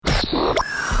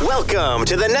Welcome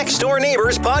to the Next Door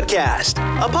Neighbors podcast,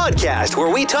 a podcast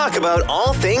where we talk about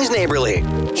all things neighborly.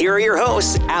 Here are your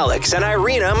hosts, Alex and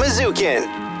Irina Mazukin.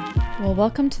 Well,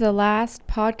 welcome to the last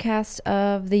podcast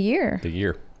of the year.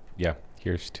 Yeah.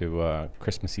 Here's to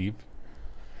Christmas Eve,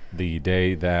 the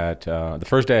day that, the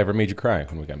first day I ever made you cry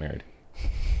when we got married.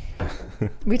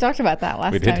 We talked about that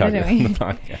last time, we did talk didn't about we? it on the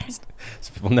podcast.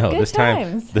 So people know Good this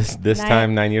times. time, this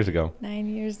time 9 years ago. 9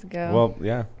 years ago. Well,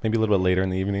 yeah, maybe a little bit later in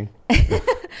the evening.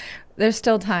 There's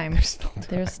still time.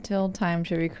 There's still time.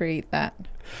 To recreate that.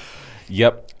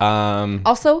 Yep.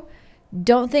 Also,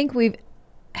 don't think we've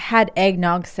had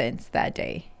eggnog since that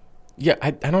day. Yeah,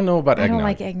 I don't know about I eggnog. don't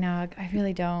like eggnog. I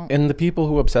really don't. And the people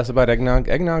who obsess about eggnog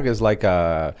is like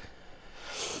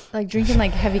Like drinking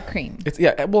like heavy cream.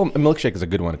 a milkshake is a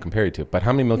good one to compare it to. But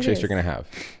how many milkshakes you're gonna have?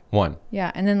 One.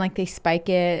 Yeah, and then like they spike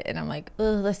it, and I'm like,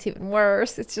 ugh, that's even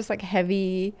worse. It's just like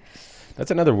heavy. That's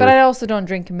another word. But I also don't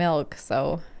drink milk,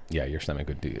 so. Yeah, your stomach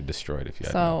would be destroyed if you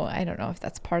had So milk. I don't know if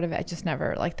that's part of it. I just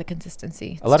never like the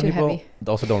consistency. It's A lot too of people heavy.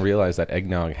 also don't realize that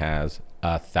eggnog has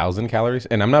 1,000 calories,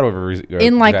 and I'm not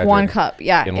In like one cup.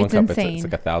 Yeah, In one it's cup, insane. it's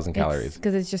like 1,000 calories.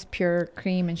 Because it's just pure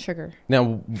cream and sugar.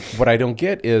 Now, what I don't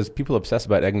get is people obsess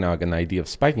about eggnog and the idea of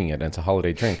spiking it, and it's a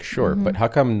holiday drink, sure, but how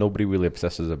come nobody really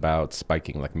obsesses about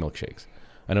spiking like milkshakes?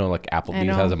 I know like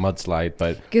Applebee's has a mudslide,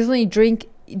 but Because when you drink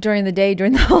during the day,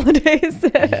 during the holidays.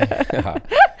 yeah,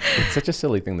 it's such a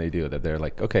silly thing they do that they're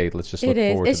like, okay, let's just look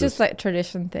forward It's to just this. like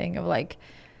tradition thing of like,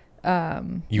 You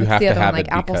what's have the to other have one? it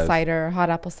Like apple because- cider, hot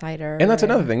apple cider. And that's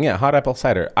another thing, yeah, hot apple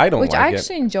cider. I don't Which like I it.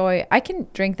 actually enjoy. I can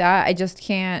drink that. I just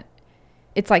can't.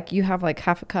 It's like you have like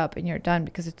half a cup and you're done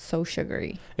because it's so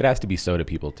sugary. It has to be soda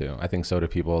people too. I think soda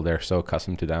people, they're so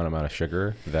accustomed to that amount of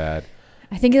sugar that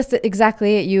I think that's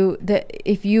exactly it.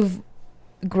 If you've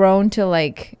grown to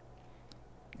like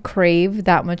crave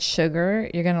that much sugar,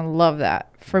 you're gonna love that.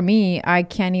 For me, I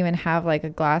can't even have like a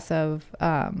glass of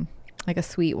like a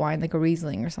sweet wine, like a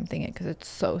Riesling or something, because it's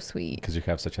so sweet. because you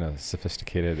have such a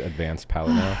sophisticated, advanced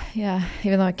palate now. Yeah,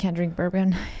 even though I can't drink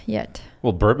bourbon yet.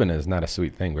 Well, bourbon is not a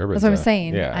sweet thing. Bourbon's That's what I'm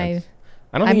saying. Yeah,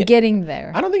 I'm getting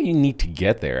there. I don't think you need to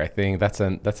get there. I think that's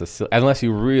a unless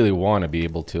you really want to be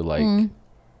able to like.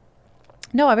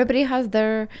 No, everybody has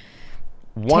their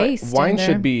taste. Wine and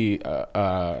should be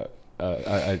a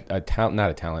talent,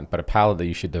 not a talent, but a palate that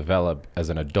you should develop as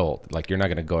an adult. Like you're not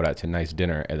going to go out to a nice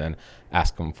dinner and then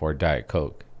ask them for a Diet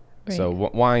Coke. Right. So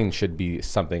wine should be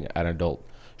something an adult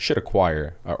should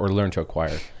acquire or learn to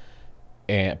acquire.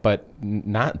 But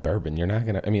not bourbon. You're not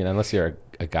going to, I mean, unless you're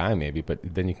a guy maybe, but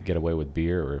then you can get away with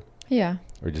beer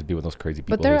or just be with those crazy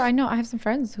people. But I know I have some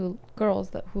friends who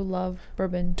love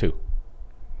bourbon. Two.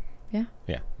 Yeah.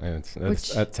 Yeah. And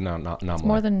that's not It's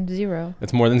more than zero.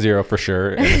 It's more than zero for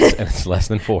sure. And it's less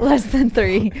than 4. Less than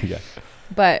 3. Yeah.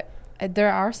 But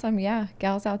there are some,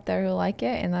 gals out there who like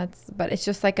it. But it's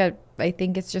just like I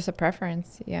think it's just a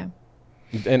preference. Yeah.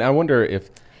 And I wonder if.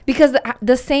 Because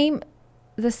the same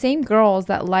girls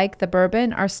that like the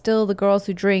bourbon are still the girls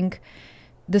who drink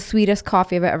the sweetest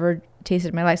coffee I've ever tasted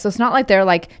in my life. So it's not like they're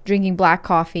like drinking black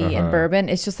coffee and bourbon.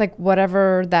 It's just like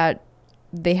whatever that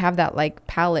they have that like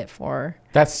palate for.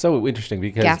 That's so interesting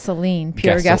because pure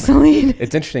gasoline.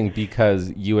 It's interesting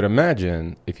because you would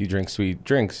imagine if you drink sweet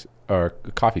drinks or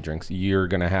coffee drinks, you're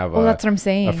gonna have that's what I'm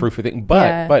saying. A fruit thing.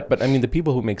 But I mean, the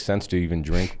people who make sense to even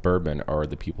drink bourbon are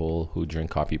the people who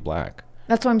drink coffee black.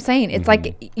 That's what I'm saying. It's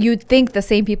like you'd think the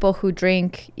same people who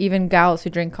drink, even gals who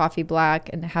drink coffee black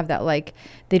and have that like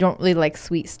they don't really like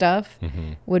sweet stuff,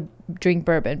 would drink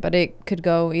bourbon, but it could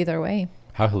go either way.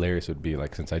 How hilarious would it be,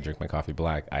 like, since I drink my coffee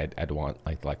black, I'd want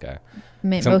like a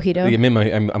mint mojito. Yeah, mint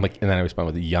mojito. I'm like, and then I respond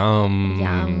with yum.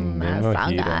 That's so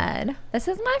good. This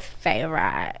is my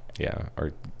favorite. Yeah,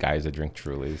 or guys that drink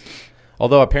Trulies.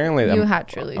 Although apparently you had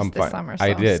Trulies this summer, so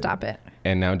I did. Stop it.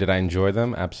 And now, did I enjoy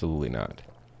them? Absolutely not.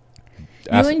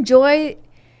 You enjoy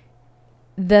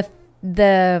the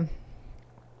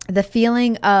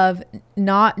feeling of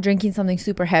not drinking something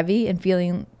super heavy and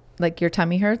feeling like your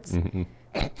tummy hurts.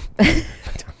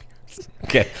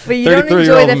 Okay. But you don't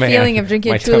enjoy the feeling of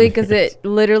drinking Truly because it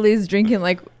literally is drinking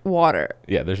like water.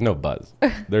 Yeah, there's no buzz.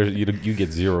 You get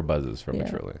zero buzzes from a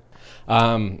Truly.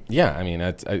 Yeah, I mean,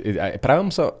 but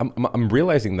I'm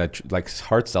realizing that like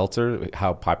hard seltzer,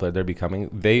 how popular they're becoming.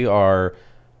 They are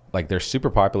like they're super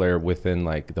popular within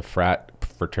like the frat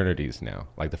fraternities now,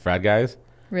 like the frat guys.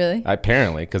 Really?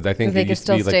 Apparently, because I think they it could used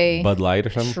still to be stay like Bud Light or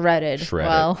something. Shredded.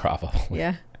 Well, probably.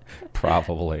 Yeah.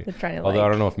 Probably. They're trying to Although I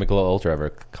don't know if Michelob Ultra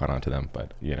ever caught on to them,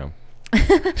 but I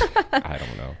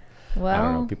don't know. Well, I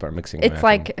don't know. People are mixing them. It's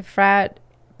like frat,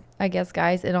 I guess,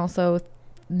 guys, and also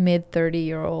mid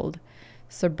 30-year-old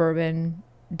suburban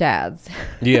dads.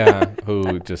 Yeah,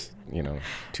 who just,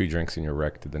 2 drinks and you're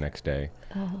wrecked the next day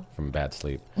from bad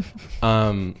sleep.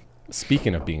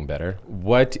 Speaking of being better,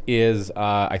 what is,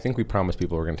 I think we promised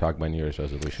people we're going to talk about New Year's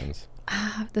resolutions.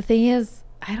 The thing is,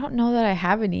 I don't know that I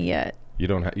have any yet. You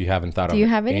haven't thought of you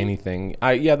have any? anything?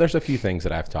 Yeah, there's a few things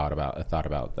that I've thought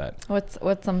about that.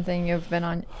 What's something you've been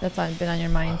on your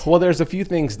mind? Well, there's a few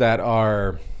things that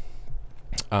are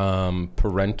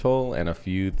parental and a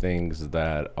few things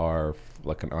that are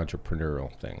like an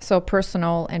entrepreneurial thing. So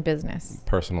personal and business.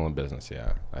 Personal and business,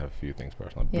 yeah. I have a few things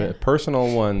personal. Yeah.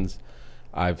 Personal ones,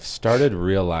 I've started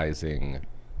realizing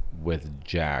with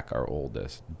Jack, our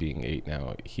oldest, being 8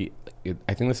 now,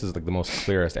 I think this is like the most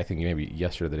clearest, I think maybe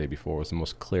yesterday or the day before was the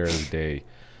most clearest day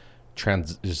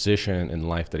transition in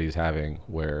life that he's having,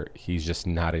 where he's just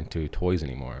not into toys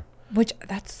anymore. Which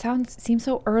seems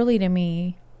so early to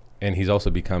me. And he's also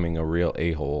becoming a real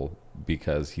a-hole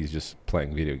because he's just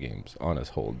playing video games on his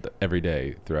hold every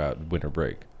day throughout winter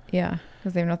break. Yeah,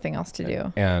 because they have nothing else to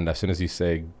do. And as soon as you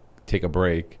say, take a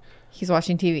break, he's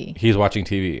watching TV. He's watching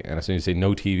TV. And as soon as you say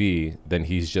no TV, then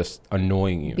he's just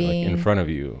annoying you, like in front of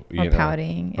you. Or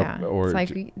pouting, yeah. Or it's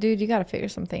like, dude, you got to figure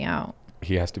something out.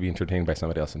 He has to be entertained by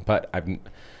somebody else. But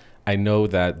I know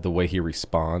that the way he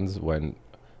responds when,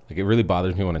 like, it really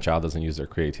bothers me when a child doesn't use their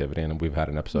creativity. And we've had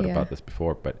an episode about this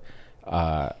before. But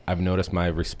I've noticed my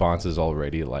response is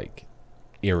already, like,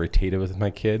 irritated with my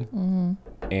kid. Mm-hmm.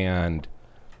 And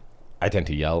I tend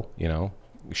to yell,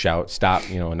 shout, stop,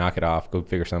 knock it off, go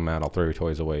figure something out. I'll throw your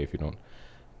toys away if you don't.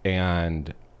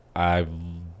 And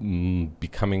I'm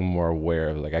becoming more aware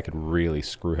of, like, I could really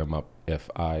screw him up if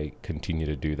I continue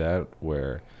to do that,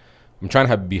 where I'm trying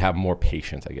to have more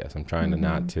patience, I guess. I'm trying to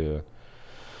not to.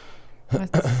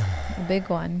 That's a big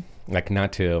one. I'm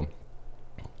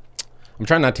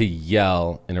trying not to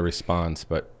yell in a response,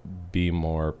 but be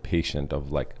more patient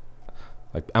of like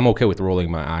I'm okay with rolling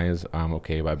my eyes. I'm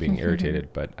okay by being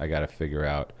irritated, but I got to figure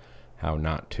out how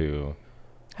not to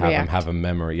have him have a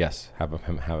memory. Yes, have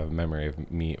him have a memory of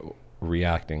me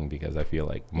reacting, because I feel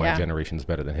like my generation is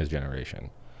better than his generation.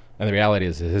 And the reality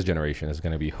is his generation is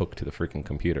going to be hooked to the freaking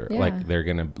computer. Yeah. Like, they're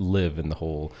going to live in the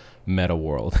whole meta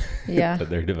world that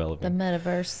they're developing. The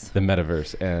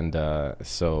metaverse. And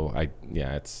so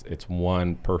it's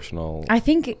one personal. I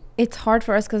think it's hard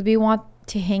for us because we want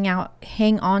to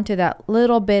hang on to that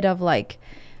little bit of, like,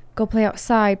 go play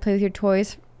outside, play with your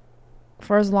toys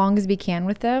for as long as we can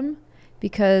with them,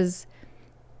 because,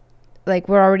 like,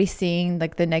 we're already seeing,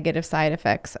 like, the negative side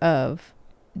effects of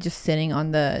just sitting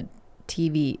on the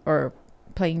TV or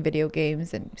playing video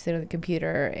games and sitting on the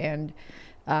computer and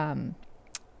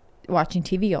watching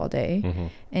TV all day. Mm-hmm.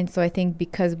 And so I think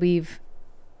because we've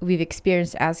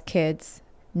experienced as kids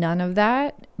none of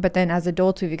that, but then as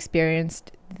adults we've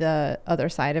experienced the other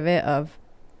side of it, of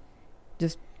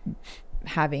just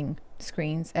having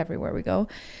screens everywhere we go.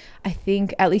 I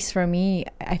think, at least for me,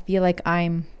 I feel like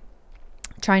I'm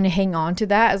trying to hang on to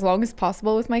that as long as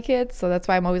possible with my kids. So that's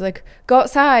why I'm always like, go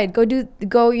outside,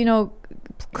 go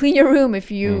clean your room if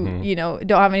you don't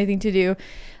have anything to do,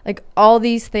 like all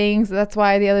these things. That's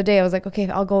why the other day I was like, okay,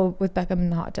 I'll go with Beckham in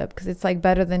the hot tub, because it's like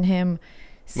better than him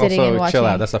sitting and watching. Chill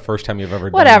out. That's the first time you've ever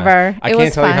done whatever that. I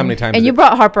can't tell you how many times. And you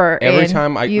brought Harper every in.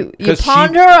 time you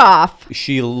pawned her off.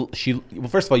 Well,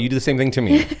 first of all, you do the same thing to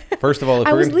me. First of all,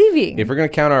 I was leaving. If we're gonna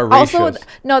count our ratios, also,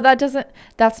 no,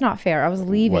 that's not fair. I was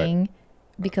leaving. What?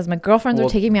 Because my girlfriends were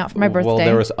taking me out for my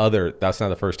birthday. Well, that's not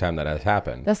the first time that has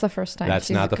happened. That's the first time. That's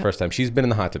not the first time. She's been in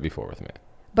the hot tub before with me.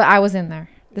 But I was in there.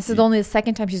 This is only the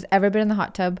second time she's ever been in the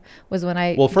hot tub, was when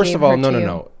I. Well, first of all,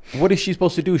 no. What is she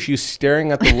supposed to do? She was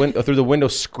staring at the window through the window,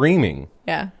 screaming.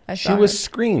 Yeah, she was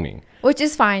screaming. Which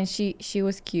is fine. She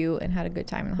was cute and had a good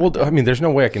time in the hot tub. I mean, there's no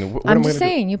way I can. I'm just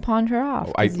saying, you pawned her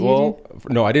off.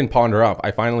 No, I didn't pawn her off. I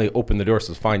finally opened the door,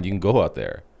 so it's fine. You can go out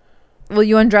there. Well,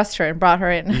 you undressed her and brought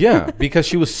her in. Yeah, because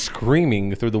she was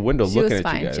screaming through the window looking at you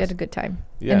guys. She was fine. She had a good time.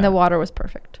 Yeah. And the water was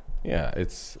perfect. Yeah,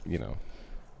 it's,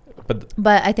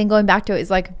 But I think going back to it is,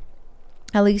 like,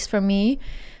 at least for me,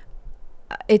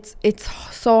 it's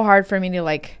so hard for me to,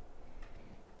 like,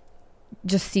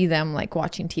 just see them, like,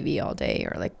 watching TV all day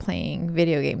or, like, playing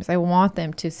video games. I want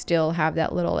them to still have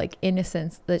that little, like,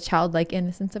 innocence, the childlike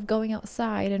innocence of going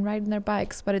outside and riding their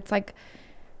bikes. But it's, like,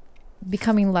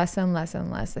 becoming less and less and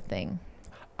less a thing.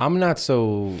 I'm not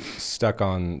so stuck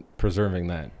on preserving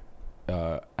that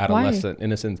adolescent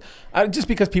innocence. Just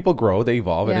because people grow, they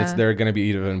evolve, and they're going to be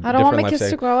even different. I don't want my kids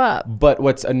to grow up. But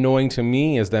what's annoying to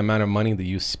me is the amount of money that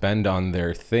you spend on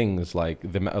their things, like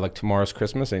tomorrow's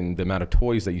Christmas, and the amount of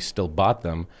toys that you still bought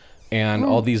them, and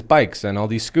all these bikes and all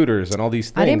these scooters and all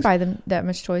these things. I didn't buy them that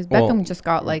much toys. Beckham just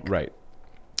got, like, right.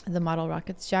 the model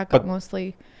rockets. Jack got But-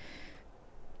 mostly.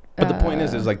 But the point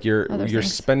is like you're other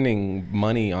things. spending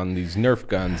money on these Nerf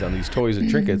guns, on these toys and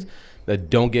trinkets that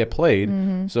don't get played.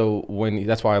 So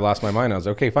that's why I lost my mind. I was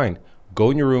like, okay, fine.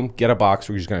 Go in your room, get a box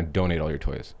where you're just going to donate all your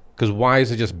toys. Because why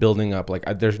is it just building up? Like,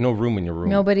 there's no room in your room.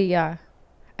 Nobody, yeah.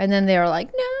 And then they were like,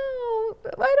 no,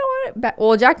 I don't want it.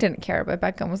 Well, Jack didn't care, but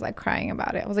Beckham was like crying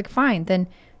about it. I was like, fine, then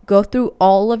go through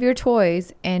all of your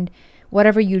toys and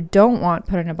whatever you don't want,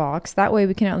 put in a box. That way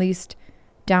we can at least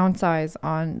downsize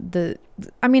on the,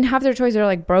 I mean, half their toys are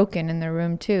like broken in their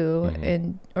room too,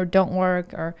 and or don't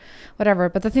work or whatever.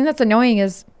 But the thing that's annoying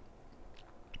is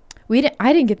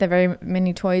I didn't get that very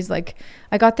many toys. Like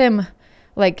I got them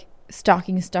like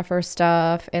stocking stuffer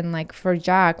stuff, and like for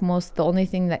Jack, the only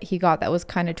thing that he got that was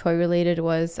kind of toy related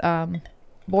was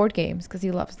board games, because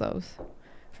he loves those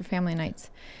for family nights.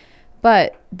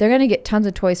 But they're gonna get tons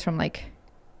of toys from like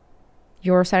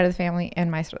your side of the family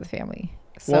and my side of the family.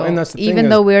 So Well, and that's the thing even is-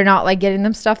 though we're not like getting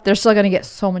them stuff, they're still gonna get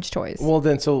so much toys. Well,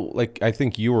 then, so like, I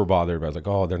think you were bothered. I was like,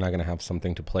 oh, they're not going to have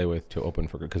something to play with to open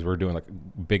for, because we're doing like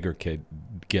bigger kid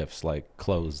gifts, like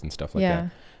clothes and stuff like Yeah.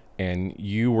 that. And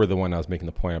you were the one I was making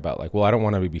the point about, like, well, I don't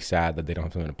want to be sad that they don't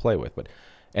have something to play with.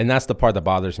 And that's the part that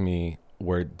bothers me,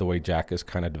 where the way Jack is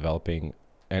kind of developing.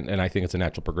 And I think it's a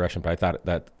natural progression, but I thought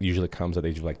that usually comes at the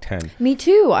age of like 10. Me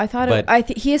too. I thought But-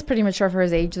 he is pretty mature for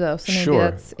his age though, so maybe Sure.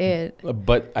 that's it.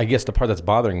 But I guess the part that's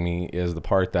bothering me is the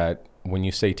part that when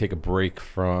you say take a break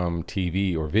from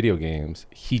TV or video games,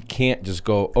 he can't just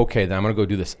go, okay, then I'm going to go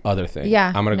do this other thing.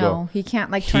 Yeah, I'm going to go. he can't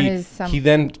like turn He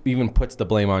then even puts the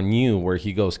blame on you, where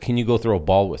he goes, can you go throw a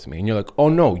ball with me? And you're like, oh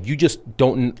no, you just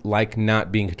don't like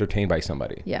not being entertained by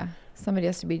somebody. Yeah, somebody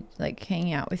has to be like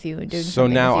hanging out with you and doing. So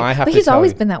something now with you. I have But to he's tell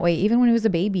always you- been that way, even when he was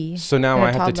a baby. So now and a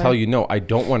I have to toddler. tell you, no, I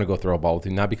don't want to go throw a ball with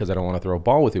you. Not because I don't want to throw a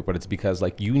ball with you, but it's because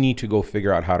like you need to go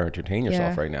figure out how to entertain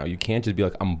yourself Yeah. right now. You can't just be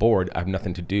like, I'm bored, I have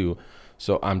nothing to do,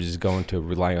 so I'm just going to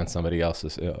rely on somebody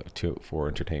else's for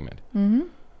entertainment. Mm-hmm.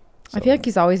 I So- feel like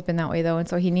he's always been that way though, and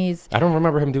so he needs. I don't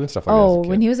remember him doing stuff like that. Oh, as a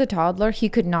when kid. he was a toddler, he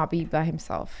could not be by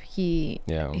himself. He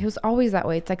was always that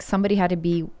way. It's like somebody had to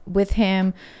be with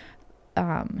him,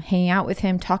 hanging out with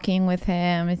him, talking with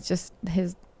him. It's just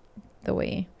the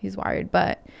way he's wired.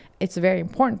 But it's very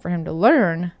important for him to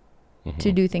learn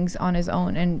to do things on his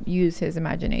own and use his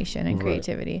imagination and Right.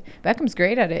 creativity. Beckham's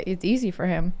great at it. It's easy for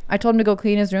him. I told him to go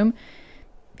clean his room.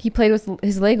 He played with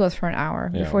his Legos for an hour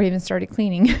Yeah. before he even started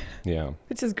cleaning, Yeah.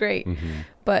 which is great. Mm-hmm.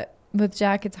 But with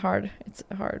Jack, it's hard. It's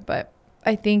hard. But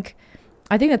I think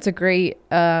that's a great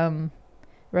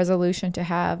resolution to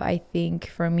have. I think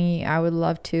for me, I would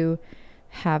love to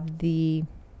have the.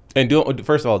 And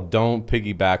first of all, don't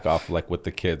piggyback off like with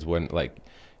the kids when like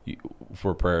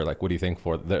for prayer, like what do you think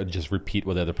for? Just repeat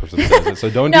what the other person says. So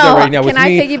don't do No, that right now with can I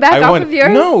me. piggyback off of yours?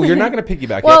 No, you're not going to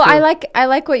piggyback. You Well, have to- I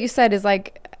like what you said. Is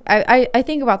like I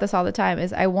think about this all the time.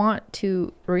 Is I want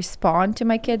to respond to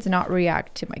my kids, not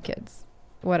react to my kids,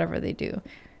 whatever they do.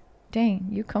 Dang,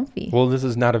 you comfy. Well, this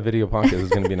is not a video podcast. This is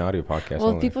going to be an audio podcast. Well,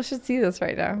 only. people should see this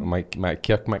right now. I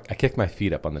kicked my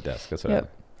feet up on the desk. That's what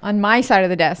Yep. On my side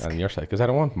of the desk. on your side, because I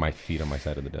don't want my feet on my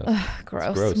side of the desk.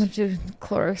 Gross. gross. I'm gonna do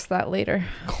Clorox that later.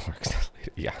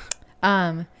 Yeah.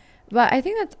 But I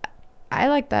think I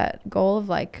like that goal of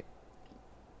like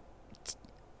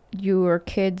your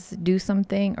kids do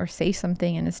something or say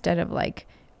something, and instead of like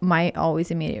my always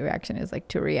immediate reaction is like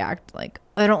to react like,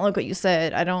 I don't like what you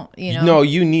said, I don't, No,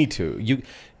 you need to.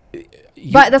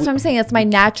 But that's what I'm saying. It's my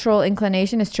natural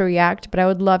inclination is to react, but I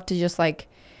would love to just like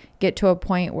get to a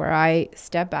point where I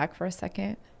step back for a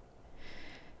second,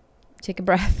 take a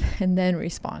breath, and then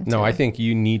respond. No, to I it. think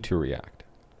you need to react.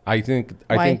 I think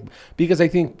Why? because I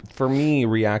think for me,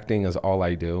 reacting is all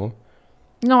I do.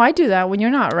 No, I do that. When you're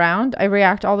not around, I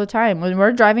react all the time. When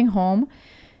we're driving home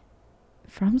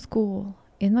from school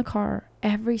in the car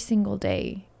every single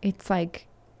day, it's like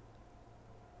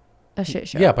a shit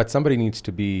show. Yeah, but somebody needs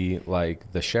to be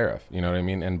like the sheriff. You know what I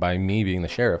mean? And by me being the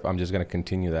sheriff, I'm just going to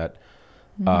continue that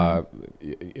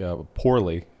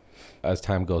poorly as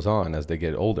time goes on, as they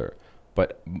get older.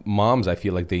 But moms, I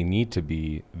feel like they need to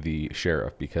be the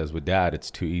sheriff, because with dad, it's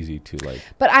too easy to like.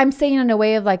 But I'm saying in a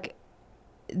way of like,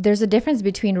 there's a difference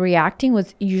between reacting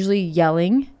with usually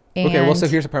yelling. And, Okay, well, so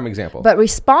here's a prime example. But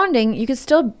responding, you can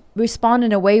still respond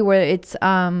in a way where it's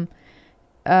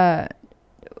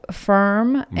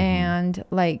firm and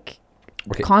like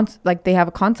Okay. like they have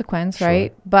a consequence, Sure.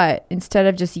 right? But instead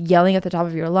of just yelling at the top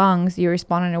of your lungs, you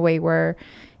respond in a way where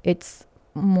it's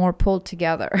more pulled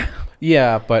together.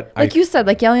 Yeah, but Like you said,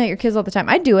 like yelling at your kids all the time.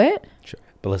 I do it. Sure.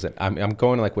 But listen, I'm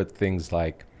going like with things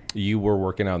like you were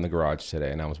working out in the garage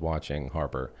today, and I was watching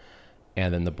Harper,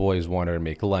 And then the boys wanted to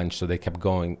make lunch, so they kept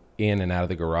going in and out of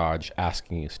the garage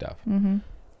asking you stuff.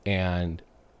 And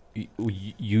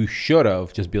you should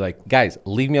have just be like, guys,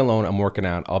 leave me alone. I'm working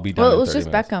out. I'll be done. Well, it in was 30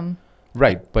 just minutes. Beckham.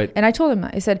 Right, but And I told him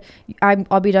that. I said,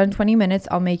 I'll be done in 20 minutes.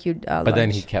 I'll make you lunch. but then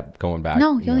he kept going back.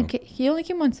 No, you know. he only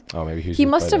came once. Oh, maybe He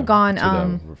must have gone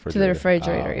to to the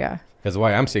refrigerator. Yeah. Because the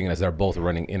way I'm seeing it is they're both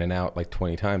running in and out like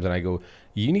 20 times, and I go,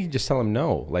 you need to just tell them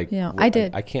no. Like, Yeah, I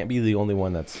did. I can't be the only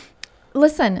one that's.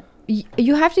 Listen,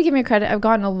 you have to give me credit. I've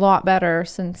gotten a lot better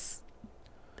since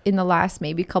in the last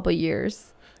maybe couple of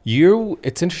years.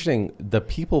 It's interesting. The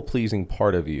people pleasing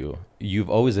part of you've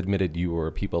always admitted you were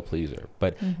a people pleaser,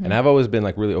 but and I've always been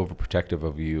like really overprotective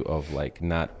of you, of like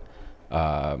not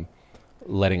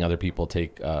letting other people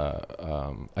take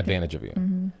advantage of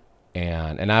you,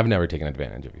 and I've never taken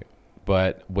advantage of you.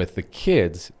 But with the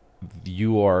kids,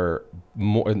 you are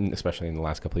more, especially in the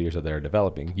last couple of years that they're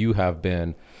developing, you have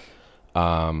been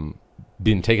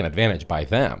taken advantage by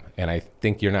them, and I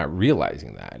think you're not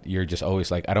realizing that. You're just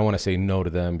always like, I don't want to say no to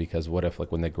them because what if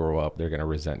like when they grow up they're going to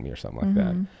resent me or something like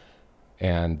that,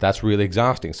 and that's really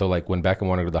exhausting. So like when Beckham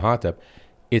wanted to go to the hot tub,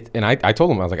 I told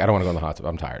him, I was like, I don't want to go in the hot tub,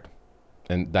 I'm tired,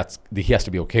 and he has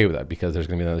to be okay with that because there's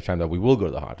going to be another time that we will go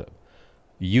to the hot tub.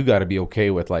 You got to be okay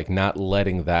with like not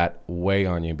letting that weigh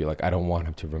on you and be like, I don't want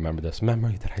him to remember this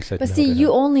memory that I said But no see, to you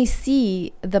him. only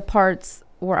see the parts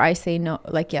where I say no,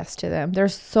 like yes to them.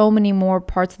 There's so many more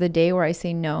parts of the day where I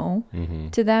say no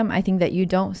to them. I think that you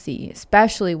don't see,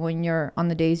 especially when you're on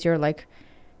the days you're like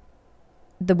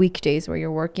the weekdays where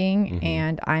you're working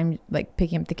and I'm like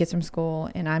picking up the kids from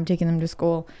school and I'm taking them to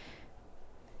school.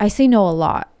 I say no a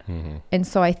lot. And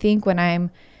so I think when I'm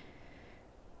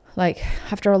like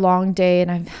after a long day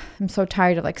and I'm so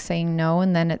tired of like saying no,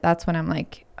 and then that's when I'm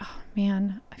like, oh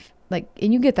man, like,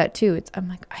 and you get that too. I'm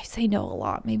like, I say no a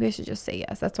lot. Maybe I should just say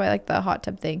yes. That's why I like the hot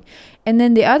tub thing. And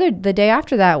then the day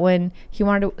after that, when he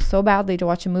wanted so badly to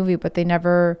watch a movie, but they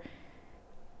never,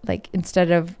 like,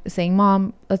 instead of saying,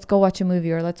 Mom, let's go watch a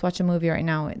movie or let's watch a movie right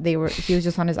now, he was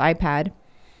just on his iPad.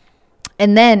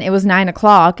 And then it was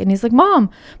 9:00 and he's like, Mom,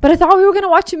 but I thought we were going to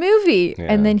watch a movie. Yeah.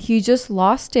 And then he just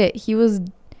lost it. He was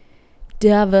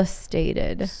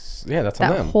devastated. Yeah, that's on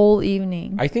them. That whole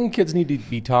evening. I think kids need to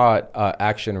be taught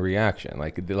action reaction.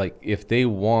 Like if they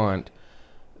want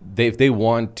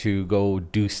to go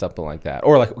do something like that,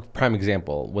 or like prime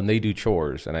example, when they do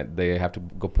chores and they have to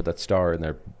go put that star in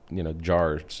their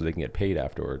jar so they can get paid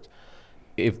afterwards.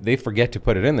 If they forget to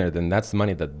put it in there, then that's the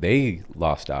money that they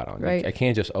lost out on. Right. I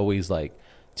can't just always like.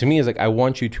 To me, it's like I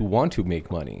want you to want to make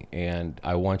money, and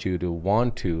I want you to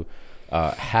want to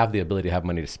have the ability to have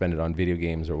money to spend it on video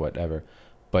games or whatever.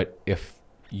 But if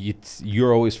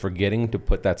you're always forgetting to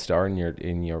put that star in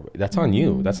your that's on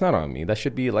you. That's not on me. That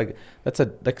should be like that's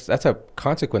a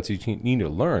consequence you need to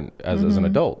learn as an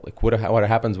adult. Like what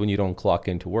happens when you don't clock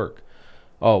into work?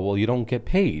 Oh, well, you don't get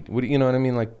paid. You know what I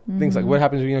mean? Like things like what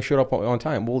happens when you don't show up on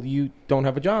time? Well, you don't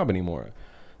have a job anymore.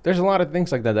 There's a lot of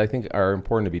things like that I think are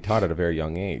important to be taught at a very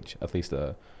young age, at least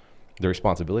the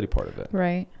responsibility part of it.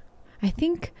 Right. I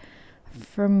think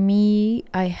for me,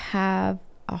 I have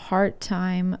a hard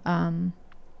time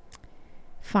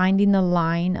finding the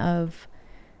line of...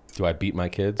 Do I beat my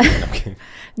kids?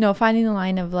 No, finding the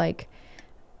line of like,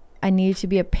 I need to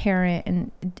be a parent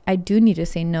and I do need to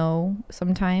say no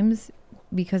sometimes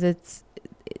because it's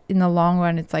in the long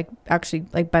run, it's like actually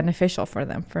like beneficial for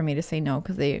them, for me to say no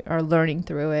because they are learning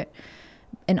through it.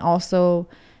 And also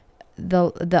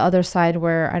the other side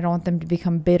where I don't want them to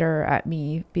become bitter at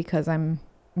me because I'm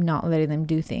not letting them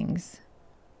do things.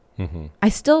 I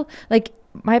still like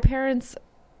my parents,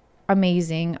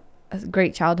 amazing,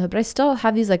 great childhood, but I still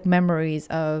have these like memories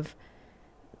of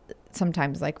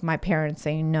sometimes like my parents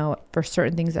saying no for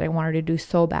certain things that I wanted to do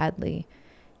so badly.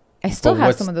 I still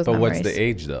have some of those memories. But what's the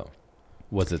age though?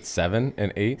 Was it 7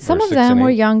 and 8? Some of them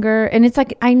were younger, and it's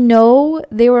like I know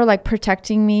they were like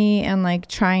protecting me and like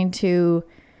trying to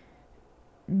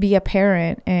be a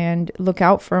parent and look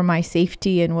out for my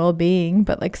safety and well-being,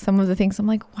 but like some of the things I'm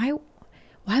like,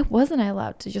 why wasn't I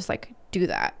allowed to just like do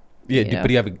that? Yeah, but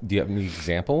do you have any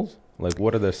examples? Like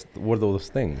what are those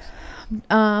things?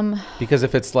 Because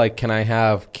if it's like, can I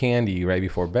have candy right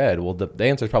before bed? Well, the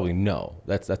answer is probably no.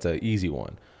 That's an easy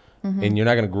one. And you're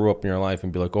not going to grow up in your life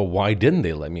and be like, oh, why didn't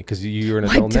they let me? Because you're an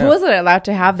adult now. I wasn't allowed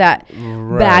to have that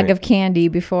bag of candy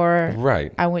before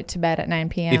I went to bed at 9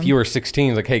 p.m. If you were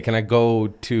 16, it's like, hey, can I go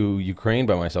to Ukraine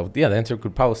by myself? Yeah, the answer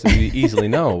could probably be easily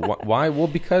no. Why? Well,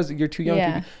 because you're too young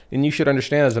to be, and you should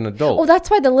understand as an adult. Well,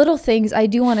 that's why the little things I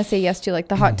do want to say yes to, like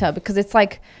the hot tub, because it's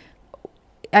like,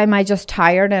 am I just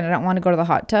tired and I don't want to go to the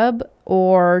hot tub?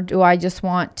 or do I just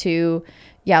want to,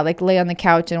 like lay on the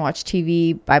couch and watch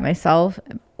TV by myself,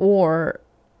 or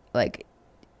like,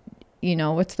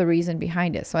 what's the reason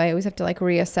behind it? So I always have to like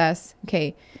reassess.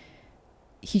 Okay,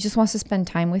 he just wants to spend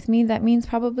time with me. That means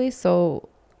probably. So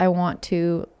I want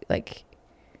to like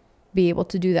be able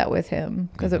to do that with him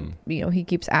because he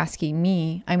keeps asking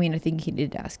me. I mean, I think he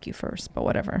did ask you first, but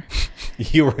whatever.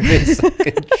 You were his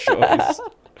second choice.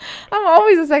 I'm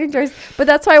always a second choice, but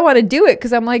that's why I want to do it,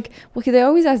 because I'm like, well, they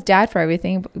always ask dad for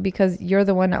everything because you're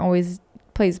the one that always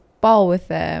plays ball with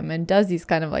them and does these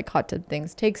kind of like hot tub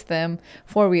things, takes them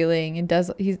four-wheeling and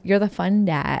you're the fun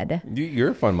dad. You're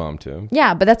a fun mom too.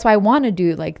 Yeah, but that's why I want to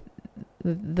do like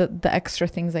the extra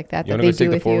things like that. You that want they to do take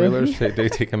the with four-wheelers? you. They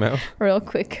take them out real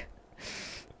quick.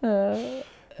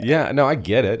 Yeah, no, I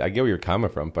get it. I get where you're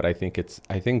coming from, but I think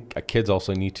kids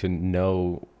also need to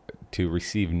know to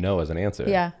receive no as an answer.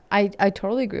 Yeah, I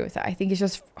totally agree with that. I think it's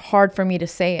just hard for me to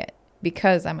say it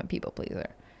because I'm a people pleaser.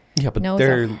 Yeah, but No's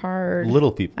they're are hard.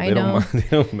 little people. I They know. they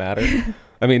don't matter.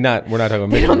 I mean, we're not talking about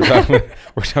me.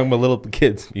 We're talking about little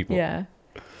kids, people. Yeah.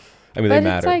 I mean, But they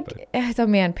matter. it's like, so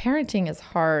man, parenting is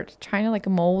hard. Trying to like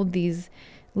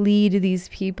lead these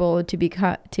people to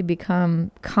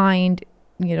become kind,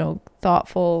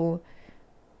 thoughtful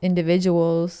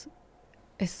individuals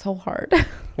is so hard.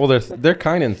 Well, they're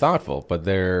kind and thoughtful, but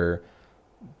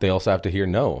they also have to hear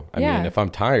no. I mean, if I'm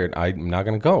tired, I'm not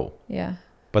gonna go. Yeah.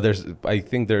 But I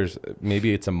think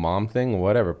maybe it's a mom thing,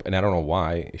 whatever, and I don't know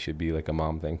why it should be like a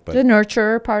mom thing, but the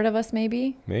nurturer part of us,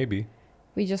 maybe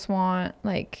we just want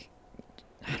like,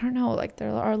 I don't know, like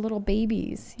they're our little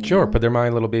babies. Sure, know? but they're my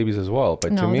little babies as well.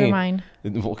 But no, to me, they're mine.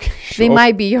 Well, They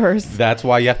might be yours. That's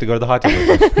why you have to go to the hot tub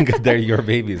with them, because they're your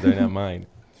babies. They're not mine.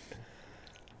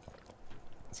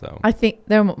 So I think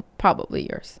they're probably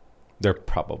yours. They're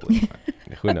probably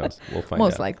mine. Who knows? We'll find out.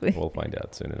 Most likely. We'll find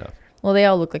out soon enough. Well, they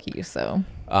all look like you, so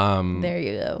there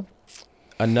you go.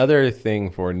 Another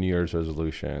thing for New Year's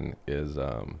resolution is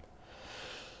I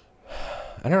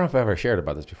don't know if I ever shared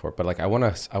about this before, but like I want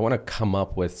to come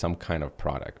up with some kind of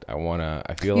product.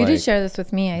 You did share this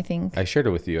with me, I think. I shared it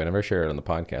with you. I never shared it on the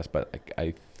podcast, but like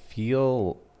I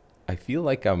feel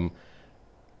like I'm,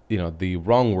 the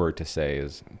wrong word to say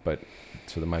is, but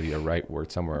so there might be a right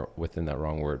word somewhere within that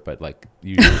wrong word, but like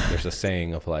usually there's a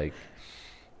saying of like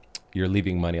you're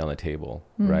leaving money on the table,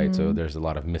 right? So there's a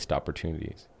lot of missed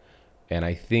opportunities. And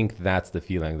I think that's the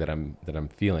feeling that I'm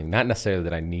feeling. Not necessarily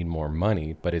that I need more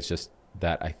money, but it's just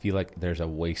that I feel like there's a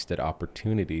wasted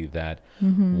opportunity that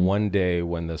one day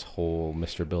when this whole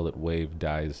Mr. Build It wave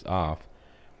dies off,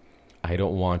 I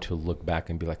don't want to look back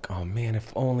and be like, oh man,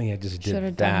 if only I just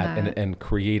did that. And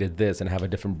created this and have a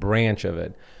different branch of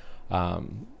it.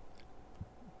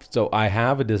 So I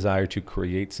have a desire to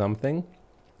create something,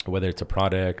 whether it's a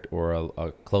product or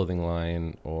a clothing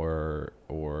line or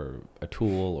a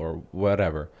tool or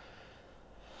whatever.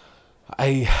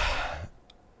 I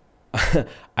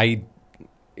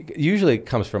usually it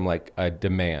comes from like a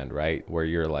demand, right? Where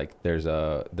you're like, there's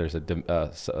a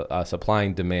supply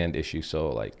and demand issue. So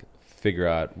like figure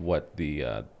out what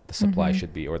the supply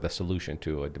should be or the solution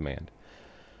to a demand.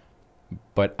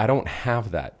 But I don't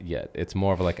have that yet. It's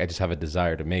more of like, I just have a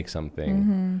desire to make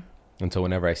something. And so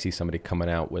whenever I see somebody coming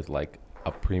out with like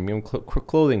a premium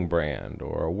clothing brand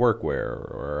or a workwear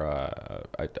or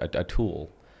a tool,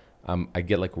 I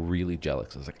get like really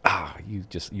jealous. It's like, you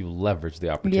leveraged the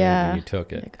opportunity and you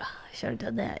took it. Like, I should have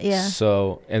done that. Yeah.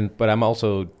 So, but I'm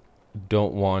also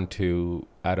don't want to,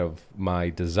 out of my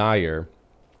desire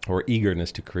or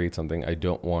eagerness to create something, I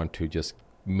don't want to just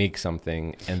make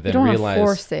something and then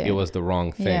realize it was the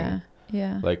wrong thing.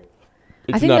 Yeah. Like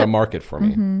it's not a market for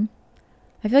me.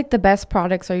 I feel like the best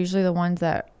products are usually the ones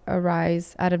that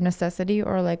arise out of necessity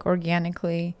or like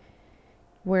organically,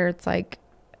 where it's like,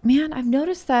 man, I've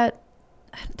noticed that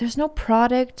there's no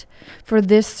product for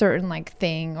this certain like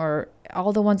thing, or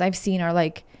all the ones I've seen are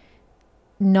like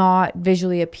not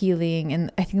visually appealing.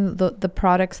 And I think the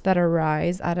products that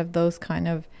arise out of those kind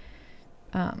of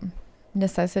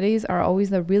necessities are always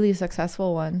the really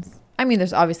successful ones. I mean,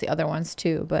 there's obviously other ones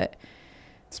too, but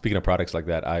speaking of products like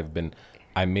that,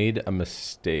 I made a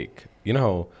mistake.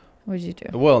 What did you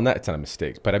do? Well, it's not a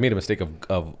mistake, but I made a mistake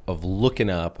of looking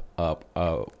up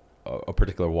a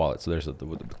particular wallet. So there's a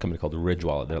company called the Ridge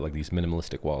Wallet. They're like these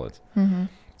minimalistic wallets. I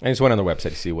just went on their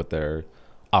website to see what their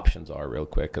options are real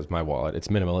quick, because my wallet, it's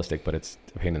minimalistic, but it's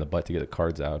a pain in the butt to get the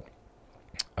cards out.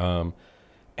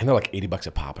 And they're like $80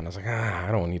 a pop. And I was like,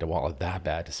 I don't need a wallet that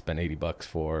bad to spend $80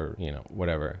 for,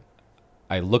 whatever.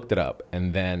 I looked it up,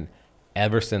 and then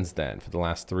ever since then, for the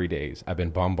last 3 days, I've been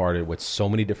bombarded with so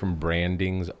many different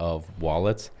brandings of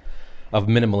wallets, of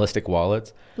minimalistic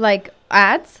wallets. Like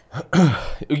Ads?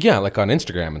 Yeah, like on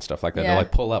Instagram and stuff like that. Yeah. They'll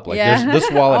like pull up. Like Yeah. this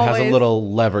wallet has a Always.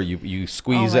 little lever. You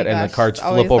squeeze Oh my it and gosh, the cards it's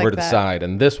always flip over like to the that. side.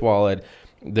 And this wallet,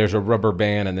 there's a rubber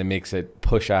band and it makes it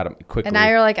push out quickly. And now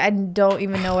you're like, I don't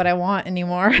even know what I want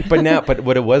anymore. but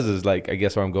what it was is like, I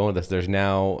guess where I'm going with this,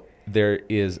 there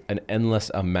is an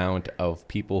endless amount of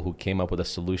people who came up with a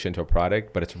solution to a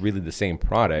product, but it's really the same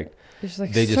product. There's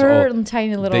like They just certain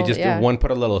tiny little. They just one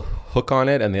put a little hook on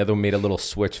it, and the other one made a little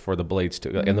switch for the blades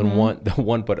to, and then the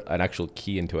one put an actual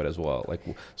key into it as well. Like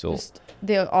so,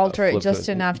 They alter it flip just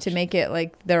it. enough to make it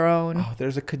like their own. oh,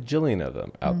 there's a cajillion of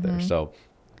them out there. So,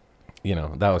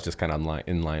 that was just kind of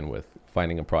in line with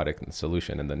finding a product and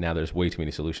solution, and then now there's way too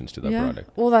many solutions to that product.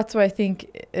 Well, that's what I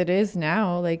think it is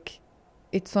now. Like,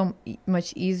 it's so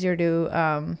much easier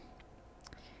to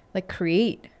like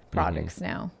create products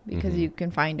now because you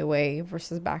can find a way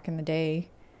versus back in the day.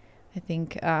 I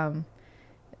think and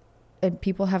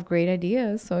people have great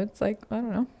ideas, so it's like, I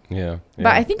don't know. Yeah. But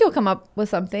I think you'll come up with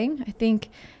something. I think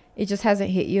it just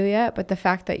hasn't hit you yet, but the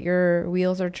fact that your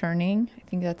wheels are turning, I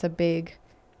think that's a big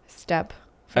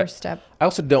first step. I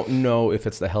also don't know if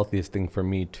it's the healthiest thing for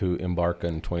me to embark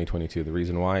on 2022. The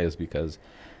reason why is because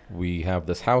we have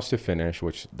this house to finish,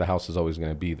 which the house is always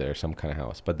going to be there, some kind of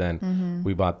house. But then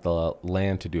we bought the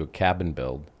land to do a cabin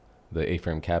build, the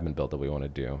A-frame cabin build that we want to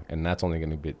do. And that's only going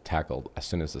to be tackled as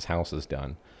soon as this house is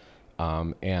done.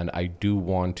 And I do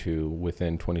want to,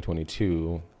 within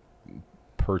 2022,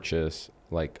 purchase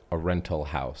like a rental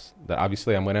house that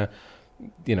obviously I'm going to,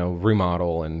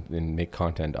 remodel and make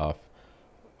content off.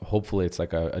 Hopefully it's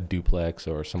like a duplex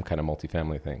or some kind of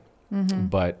multifamily thing.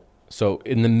 But so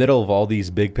in the middle of all these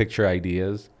big picture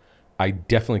ideas, I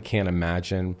definitely can't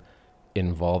imagine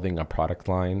involving a product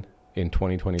line in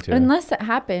 2022. Unless it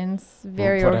happens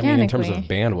very But organically. I mean, in terms of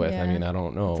bandwidth, Yeah. I mean, I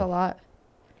don't know. It's a lot.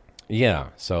 Yeah.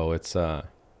 So it's, That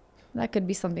could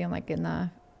be something like in the,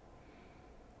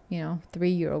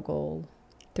 3-year goal,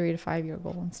 3 to 5 year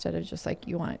goal, instead of just like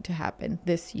you want it to happen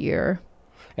this year.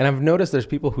 and I've noticed there's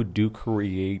people who do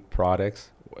create products.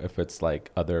 If it's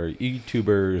like other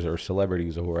YouTubers or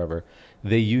celebrities or whoever,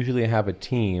 they usually have a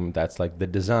team that's like the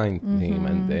design team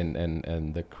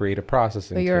and the creative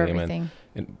processing But you're team. everything.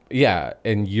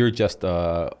 And you're just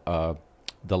the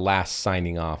last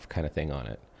signing off kind of thing on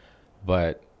it.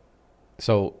 But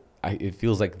so it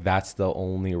feels like that's the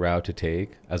only route to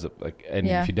take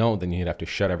if you don't, then you'd have to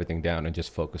shut everything down and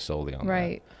just focus solely on that.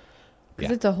 Right. Because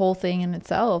Yeah. it's a whole thing in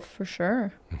itself, for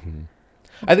sure.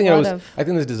 I think a lot of I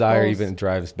think this desire goals. even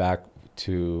drives back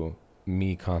to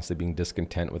me constantly being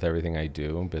discontent with everything I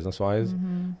do business wise.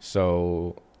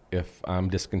 So if I'm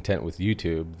discontent with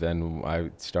YouTube, then I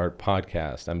start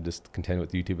podcast. I'm discontent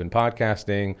with YouTube and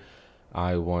podcasting.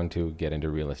 I want to get into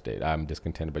real estate. I'm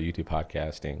discontent about YouTube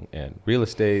podcasting and real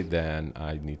estate. Then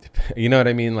I need to, you know what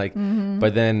I mean? Like,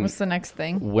 but then What's the next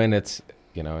thing? when it's,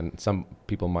 and some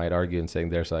people might argue and saying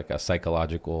there's like a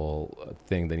psychological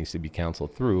thing that needs to be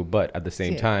counseled through, but at the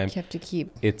same time, You have to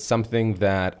keep. it's something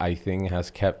that I think has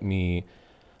kept me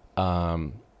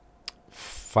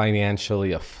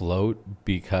financially afloat,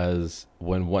 because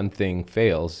when one thing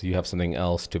fails, you have something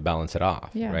else to balance it off,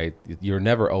 Yeah. right? You're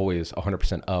never always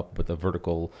 100% up with a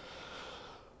vertical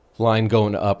line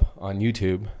going up on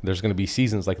YouTube. There's going to be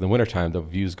seasons like in the wintertime, the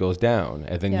views goes down.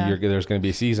 And then there's going to be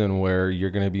a season where you're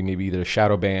going to be maybe either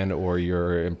shadow banned or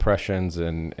your impressions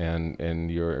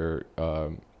and your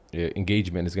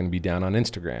engagement is going to be down on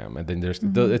Instagram. And then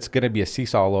it's going to be a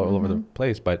seesaw all over the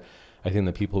place. But I think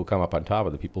the people who come up on top are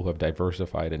the people who have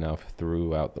diversified enough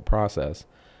throughout the process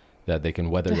that they can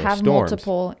weather To those have storms.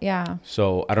 multiple, yeah.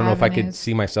 So I don't know if I could avenues.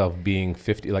 see myself being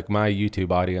 50. Like my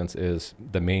YouTube audience is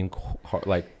the main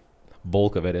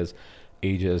bulk of it is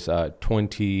ages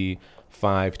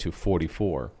 25 to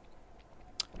 44.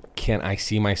 Can I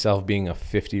see myself being a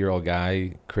 50-year-old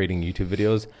guy creating YouTube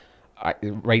videos?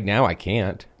 Right now I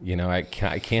can't. I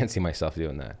can't see myself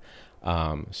doing that.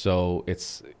 So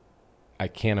I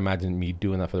can't imagine me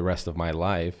doing that for the rest of my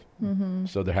life.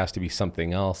 So there has to be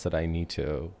something else that I need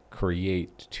to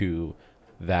create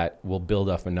that will build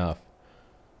up enough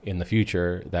in the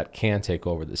future that can take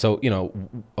over. So,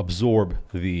 absorb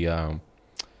the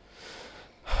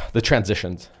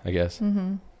transitions, I guess.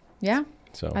 Yeah.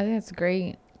 So I think that's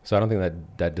great. I don't think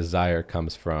that desire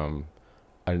comes from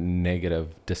a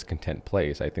negative discontent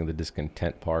place. I think the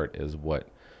discontent part is what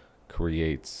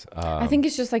creates. I think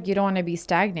it's just like you don't want to be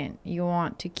stagnant. You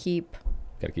want to keep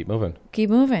Gotta keep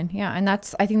moving. Yeah. And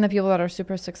that's, I think the people that are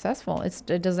super successful,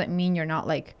 it doesn't mean you're not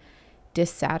like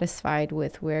dissatisfied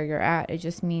with where you're at. It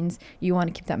just means you want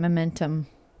to keep that momentum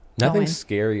Nothing's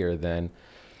scarier than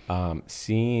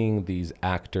seeing these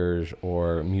actors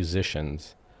or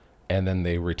musicians and then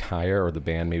they retire, or the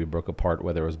band maybe broke apart,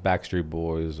 whether it was Backstreet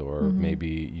Boys or maybe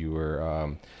you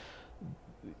were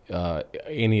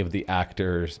any of the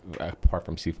actors apart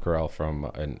from Steve Carell from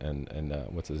and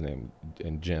what's his name,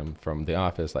 and Jim from The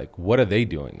Office, like what are they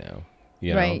doing now?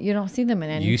 You know? You don't see them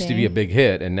in anything. You used to be a big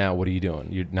hit, and now what are you doing?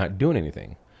 You're not doing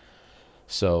anything.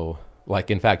 So, like,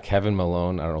 in fact, Kevin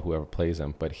Malone, I don't know whoever plays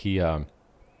him, but he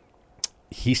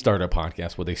started a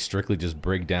podcast where they strictly just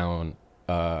break down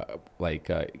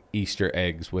Easter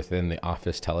eggs within the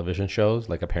Office television shows.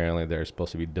 Like, apparently there's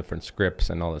supposed to be different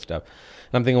scripts and all this stuff.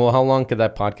 And I'm thinking, well, how long could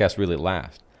that podcast really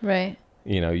last? Right.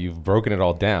 You know, you've broken it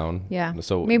all down. Yeah.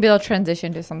 So maybe they'll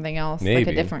transition to something else, like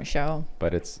a different show.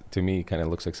 But it's, to me, kind of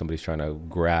looks like somebody's trying to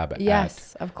grab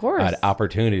of course, at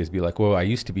opportunities. Be like, well, I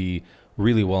used to be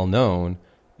really well known,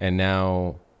 and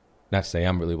now, not to say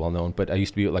I'm really well known, but I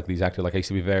used to be like these actors. Like I used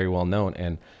to be very well known,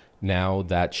 and now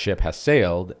that ship has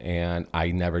sailed, and I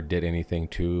never did anything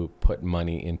to put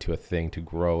money into a thing to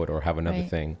grow it or have another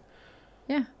thing.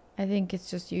 Yeah. I think it's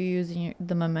just you using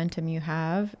the momentum you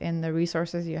have and the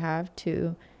resources you have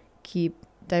to keep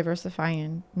diversifying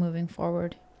and moving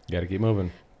forward. You got to keep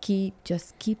moving.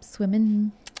 Just keep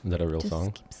swimming. Is that a real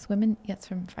song? Keep swimming. Yeah, it's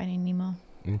from Finding Nemo.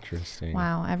 Interesting.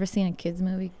 Wow. Ever seen a kids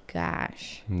movie?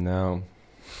 Gosh. No.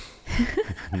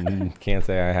 Can't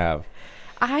say I have.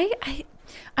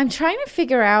 I'm trying to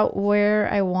figure out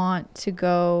where I want to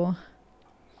go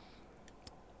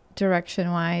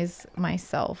direction-wise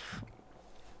myself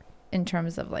in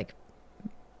terms of like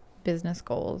business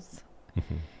goals.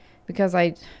 Because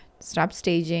I stopped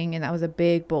staging, and that was a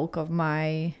big bulk of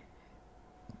my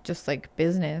just like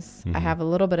business. I have a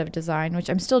little bit of design, which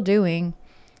I'm still doing,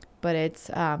 but it's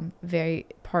very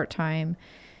part-time,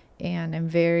 and I'm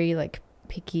very like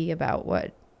picky about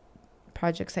what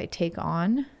projects I take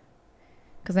on,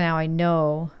 because now I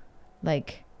know,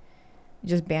 like,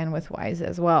 just bandwidth wise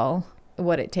as well,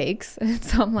 what it takes.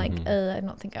 So I'm like, I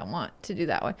don't think I want to do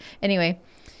that one anyway.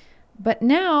 But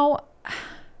now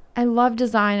I love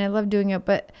design, I love doing it,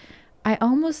 but I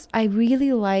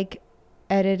really like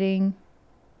editing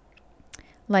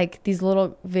like these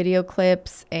little video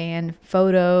clips and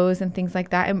photos and things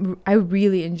like that. And I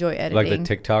really enjoy editing. Like the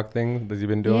TikTok thing that you've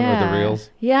been doing, or the reels?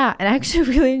 Yeah. And I actually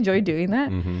really enjoy doing that.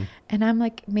 And I'm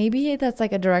like, maybe that's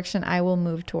like a direction I will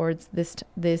move towards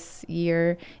this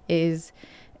year, is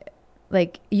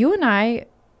like you and I,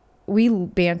 we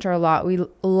banter a lot. We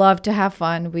love to have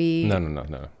fun.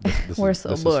 No. We're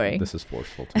so boring. This is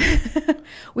forceful to me.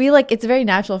 We like, it's very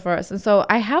natural for us. And so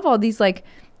I have all these like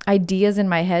ideas in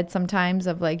my head sometimes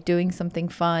of like doing something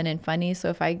fun and funny. So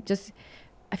if I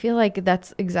feel like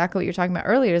that's exactly what you're talking about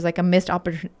earlier, is like a missed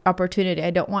opportunity.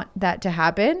 I don't want that to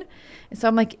happen. And so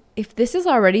I'm like, if this is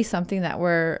already something that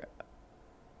we're,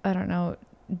 I don't know,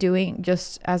 doing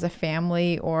just as a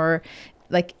family, or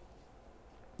like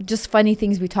just funny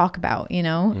things we talk about, you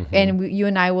know, and you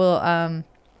and I will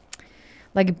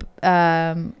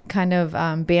kind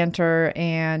of banter,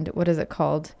 and what is it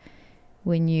called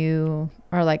when you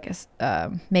are like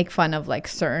make fun of like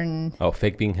certain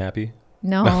fake being happy?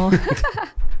 No.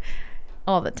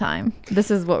 All the time. This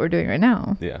is what we're doing right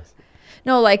now. Yes.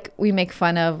 No, like we make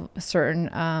fun of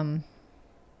certain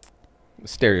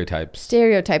stereotypes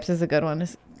is a good one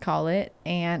to call it.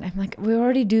 And I'm like, we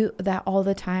already do that all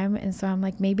the time, and so I'm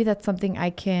like, maybe that's something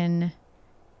I can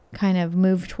kind of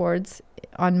move towards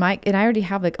on my, and I already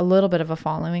have like a little bit of a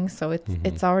following, so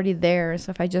it's already there. So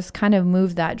if I just kind of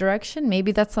move that direction,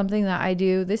 maybe that's something that I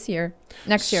do next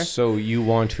year. So you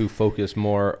want to focus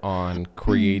more on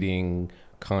creating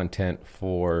content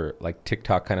for like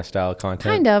TikTok kind of style content?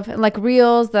 Kind of like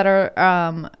reels that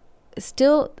are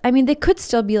still, I mean, they could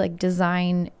still be like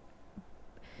design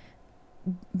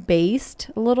based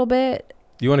a little bit.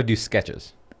 You want to do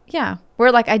sketches? Yeah.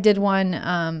 Where like I did one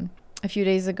a few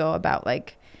days ago about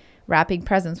like wrapping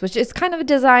presents, which is kind of a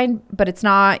design, but it's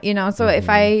not, you know. So if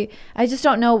I just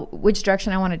don't know which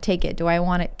direction I want to take it. Do I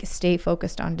want to stay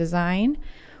focused on design,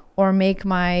 or make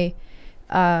my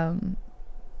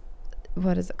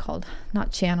what is it called?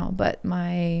 Not channel, but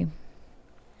my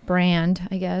brand,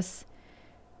 I guess,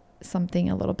 something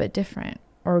a little bit different?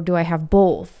 Or do I have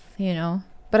both, you know?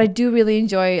 But I do really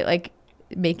enjoy like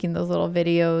making those little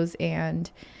videos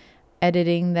and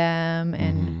editing them,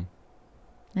 and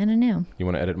I don't know. You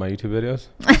want to edit my YouTube videos?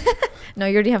 No,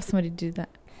 you already have somebody to do that.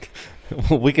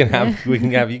 Well, we can have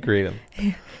you create them.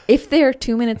 If they're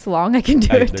 2 minutes long, I can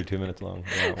do it. They're 2 minutes long.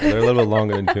 Yeah, well, they're a little bit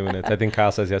longer than 2 minutes. I think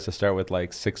Kyle says he has to start with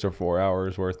like 6 or 4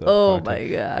 hours worth of content, my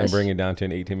gosh, and bring it down to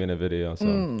an 18-minute video.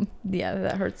 So yeah,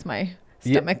 that hurts my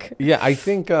stomach. Yeah, I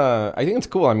think it's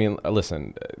cool. I mean,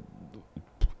 listen,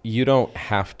 you don't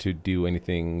have to do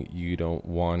anything you don't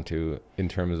want to. In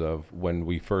terms of when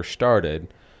we first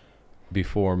started,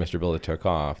 before Mr. Build It took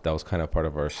off, that was kind of part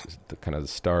of the kind of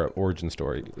the origin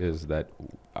story, is that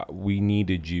we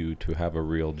needed you to have a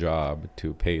real job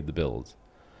to pay the bills.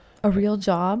 A real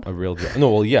job? A real job.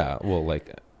 No, well, yeah. Well,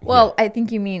 like. Well, yeah. I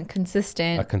think you mean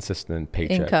consistent. A consistent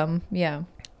paycheck. Income, yeah.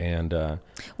 And.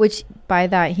 Which by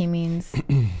that he means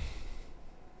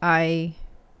I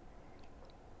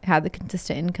had the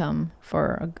consistent income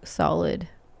for a solid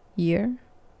year.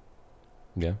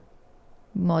 Yeah.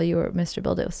 While Mr.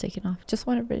 Build It was taking off. Just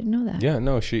want everybody to know that. Yeah,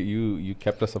 no, you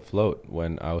kept us afloat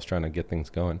when I was trying to get things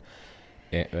going.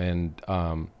 And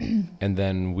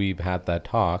then we've had that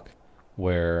talk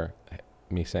where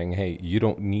me saying, hey, you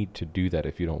don't need to do that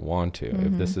if you don't want to.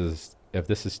 Mm-hmm. If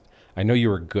this is, I know you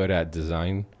were good at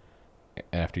design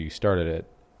after you started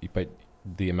it, but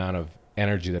the amount of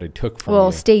energy that it took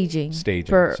from staging,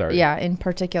 sorry. Yeah, in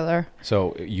particular.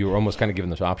 So you were almost kind of given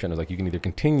this option. It was like, you can either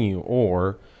continue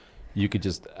or you could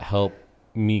just help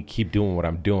me keep doing what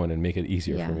I'm doing and make it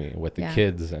easier for me with the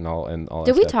kids and all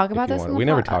Did we talk about this? We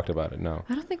never talked about it. No,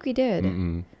 I don't think we did.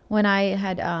 Mm-mm. When I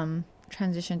had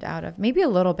transitioned out of, maybe a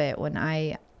little bit when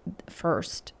I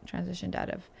first transitioned out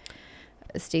of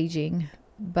staging,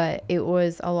 but it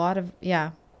was a lot of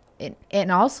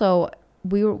and also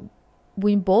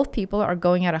when both people are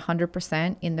going at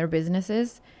 100% in their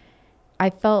businesses,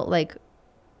 I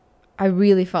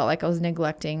really felt like I was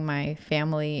neglecting my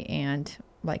family and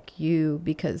like you,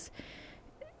 because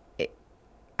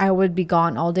I would be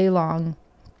gone all day long,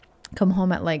 come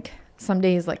home at like some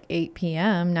days like 8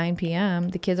 p.m., 9 p.m.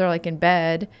 The kids are like in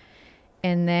bed.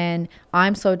 And then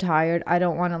I'm so tired. I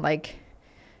don't want to like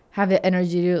have the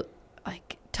energy to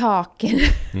like talk. And,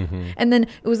 mm-hmm. and then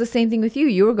it was the same thing with you.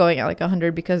 You were going at like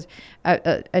 100 because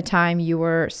at a time you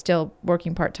were still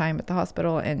working part-time at the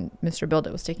hospital and Mr. Build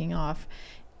It was taking off.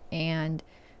 And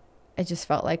I just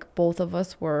felt like both of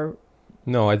us were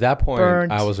No, at that point,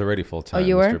 burnt. I was already full-time. Oh,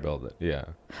 you were? Mr. Build It. Yeah.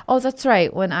 Oh, that's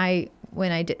right. When I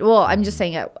did, well, I'm just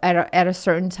saying at a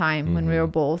certain time mm-hmm. when we were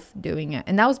both doing it.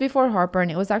 And that was before Harper,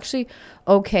 and it was actually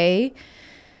okay.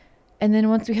 And then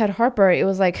once we had Harper, it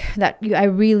was like that. I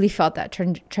really felt that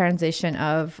transition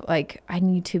of like, I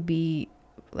need to be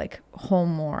like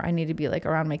home more. I need to be like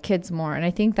around my kids more. And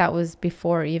I think that was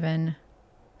before even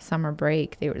summer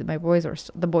break. The boys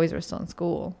were still in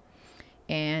school.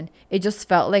 And it just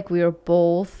felt like we were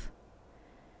both,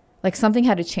 like something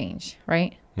had to change,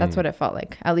 right? That's what it felt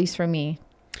like, at least for me.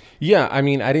 Yeah, I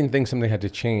mean, I didn't think something had to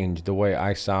change. The way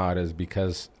I saw it is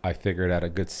because I figured out a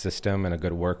good system and a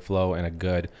good workflow and a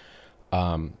good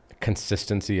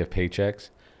consistency of paychecks,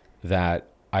 that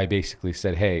I basically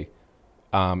said, hey,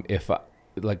 if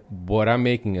what I'm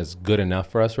making is good enough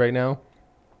for us right now,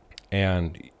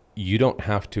 and you don't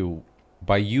have to,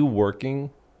 by you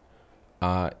working,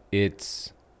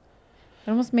 It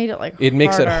almost made it like it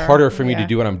makes it harder for me to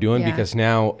do what I'm doing, Yeah. because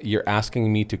now you're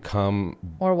asking me to come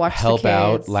or watch help the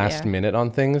kids. out last minute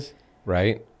on things,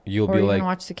 right? You'll or be even like,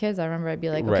 watch the kids. I remember I'd be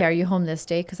like, Right. okay, are you home this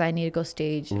day? Because I need to go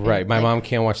stage. And, right, my like, mom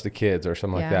can't watch the kids or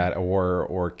something like Yeah. that,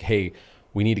 or hey,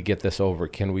 we need to get this over.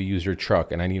 Can we use your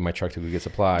truck? And I need my truck to go get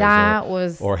supplies. That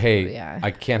was, or hey, yeah.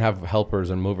 I can't have helpers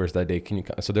and movers that day. Can you?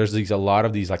 So there's a lot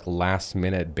of these like last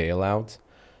minute bailouts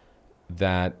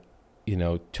that,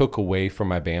 took away from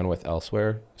my bandwidth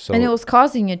elsewhere. So and it was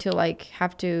causing you to like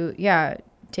have to,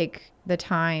 take the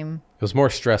time. it was more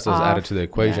stress that was added off, to the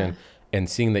equation. yeah. And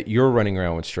seeing that you're running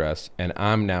around with stress and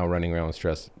I'm now running around with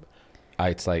stress,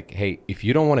 it's like, hey, if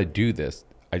you don't want to do this,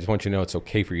 I just want you to know it's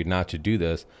okay for you not to do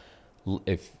this.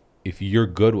 If you're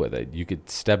good with it, you could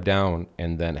step down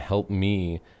and then help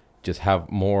me just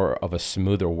have more of a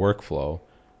smoother workflow.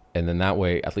 And then that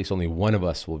way, at least only one of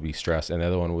us will be stressed, and the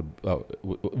other one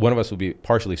one of us will be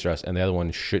partially stressed, and the other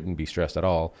one shouldn't be stressed at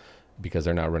all because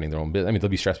they're not running their own business. I mean, they'll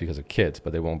be stressed because of kids,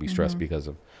 but they won't be stressed because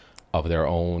of their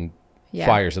own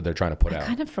fires that they're trying to put out. I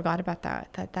kind of forgot about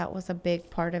that was a big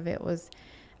part of it. Was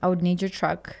I would need your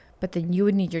truck, but then you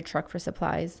would need your truck for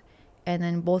supplies, and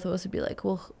then both of us would be like,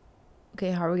 well,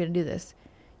 okay, how are we gonna do this?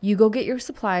 You go get your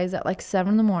supplies at like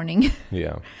 7 a.m.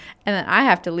 Yeah. And then I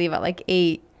have to leave at like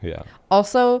 8. Yeah.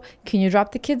 Also, can you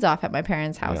drop the kids off at my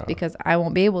parents' house? Yeah. Because I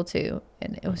won't be able to.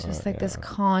 And it was just like this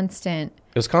constant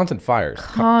It was constant fires.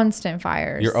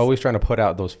 fires. You're always trying to put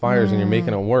out those fires and you're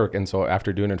making it work. And so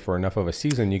after doing it for enough of a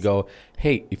season, you go,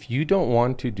 hey, if you don't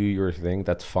want to do your thing,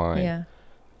 that's fine. Yeah.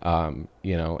 And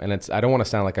I don't want to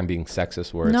sound like I'm being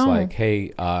sexist where it's No. like,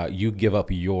 hey, you give up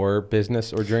your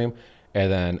business or dream and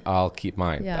then I'll keep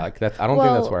mine. Yeah. Like that. I don't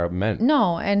think that's where I meant.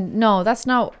 No, that's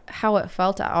not how it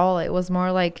felt at all. It was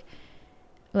more like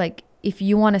if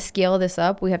you want to scale this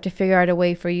up, we have to figure out a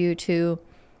way for you to,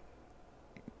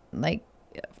 like,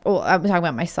 well, I'm talking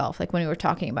about myself, like when we were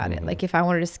talking about it, like if I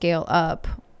wanted to scale up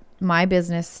my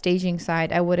business staging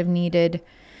side, I would have needed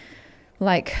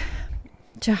like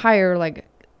to hire like,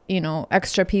 you know,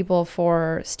 extra people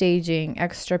for staging,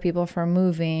 extra people for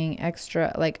moving,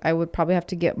 extra, like I would probably have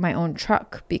to get my own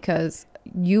truck because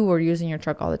you were using your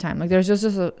truck all the time. Like there's just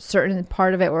a certain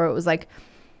part of it where it was like,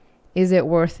 is it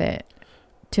worth it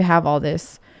to have all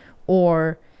this,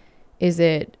 or is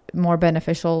it more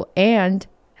beneficial and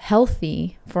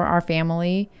healthy for our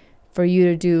family for you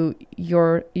to do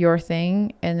your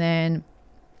thing and then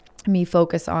me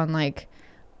focus on like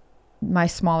my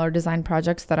smaller design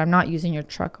projects that I'm not using your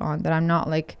truck on, that I'm not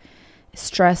like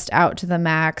stressed out to the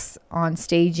max on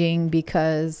staging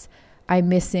because I'm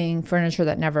missing furniture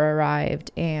that never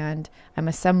arrived and I'm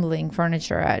assembling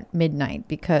furniture at midnight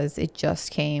because it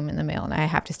just came in the mail and I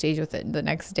have to stage with it the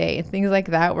next day and things like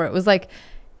that, where it was like,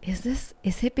 is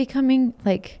it becoming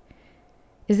like,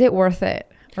 is it worth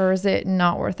it or is it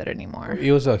not worth it anymore?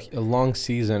 It was a long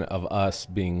season of us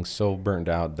being so burnt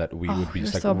out that we would be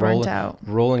just like so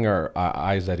rolling our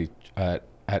eyes at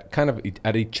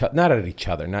each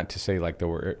other, not to say like the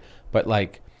word, but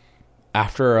like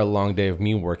after a long day of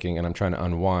me working and I'm trying to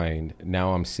unwind,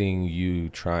 now I'm seeing you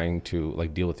trying to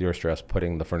like deal with your stress,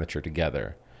 putting the furniture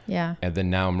together. Yeah. And then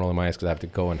now I'm rolling my eyes because I have to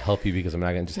go and help you because I'm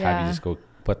not going to just have you just go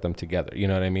put them together. You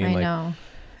know what I mean? I know.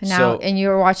 Now, and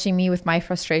you're watching me with my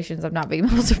frustrations of not being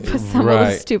able to put some of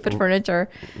the stupid furniture.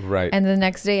 Right. And the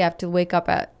next day I have to wake up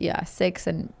at 6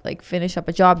 and like finish up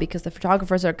a job because the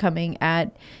photographers are coming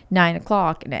at 9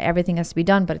 o'clock and everything has to be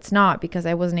done, but it's not because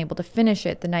I wasn't able to finish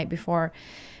it the night before.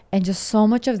 And just so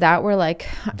much of that were like,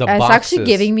 it's actually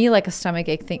giving me like a stomach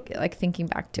ache thinking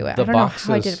back to it. I don't know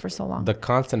how I did it for so long. The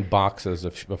constant boxes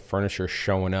of furniture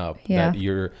showing up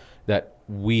that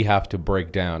we have to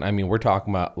break down. I mean, we're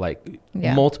talking about like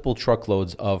multiple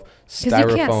truckloads of styrofoam.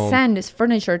 Because you can't send this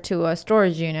furniture to a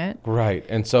storage unit. Right.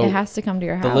 And so it has to come to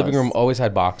your house. The living room always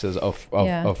had boxes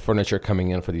of furniture coming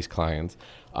in for these clients.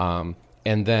 And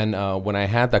then when I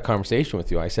had that conversation with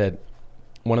you, I said,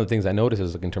 one of the things I noticed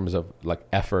is like in terms of like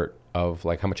effort of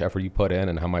like how much effort you put in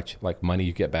and how much like money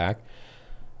you get back.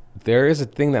 There is a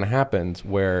thing that happens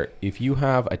where if you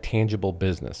have a tangible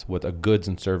business with a goods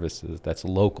and services that's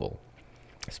local,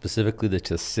 specifically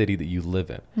the city that you live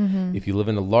in, if you live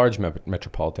in a large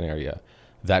metropolitan area,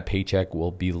 that paycheck will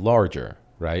be larger,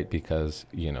 right? Because,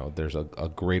 you know, there's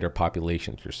a greater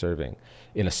population that you're serving.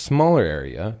 In a smaller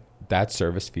area, that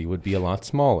service fee would be a lot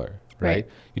smaller. Right?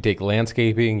 You take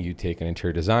landscaping, you take an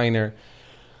interior designer,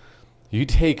 you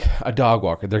take a dog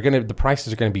walker. The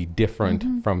prices are gonna be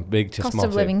different from big to small. Cost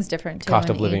of living's different too. Cost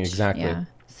of living, exactly.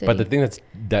 But the thing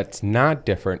that's not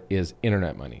different is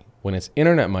internet money. When it's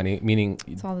internet money, meaning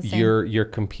you're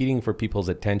competing for people's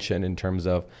attention in terms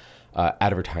of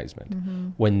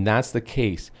advertisement. When that's the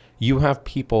case, you have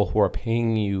people who are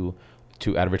paying you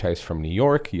to advertise from New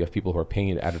York. You have people who are paying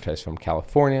you to advertise from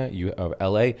California. You have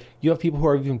LA. You have people who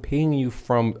are even paying you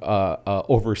from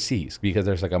overseas because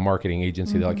there's like a marketing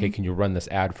agency. They're like, hey, can you run this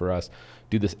ad for us?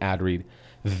 Do this ad read.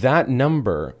 That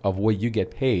number of what you get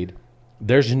paid,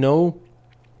 there's no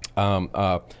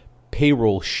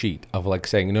payroll sheet of like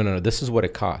saying, no, this is what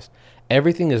it costs.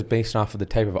 Everything is based off of the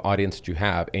type of audience that you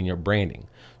have and your branding.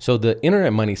 So the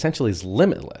internet money essentially is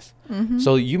limitless.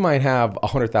 So you might have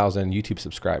 100,000 YouTube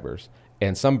subscribers.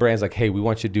 And some brands like, hey, we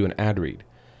want you to do an ad read.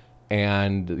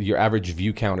 And your average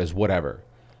view count is whatever.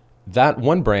 That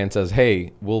one brand says,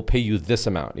 hey, we'll pay you this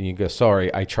amount. And you go,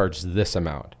 sorry, I charge this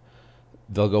amount.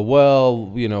 They'll go,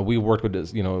 well, you know, we worked with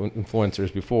this, you know,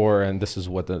 influencers before, and this is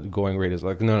what the going rate is.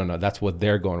 Like, no, that's what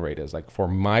their going rate is. Like for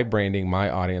my branding,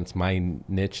 my audience, my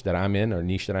niche that I'm in or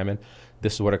niche that I'm in,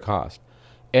 this is what it costs.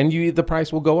 And the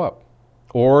price will go up.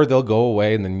 Or they'll go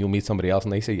away and then you'll meet somebody else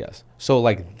and they say yes. So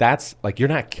like that's like you're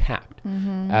not capped.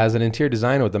 As an interior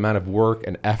designer with the amount of work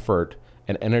and effort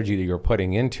and energy that you're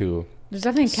putting into there's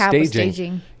definitely a cap with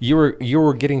staging. You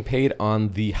were getting paid on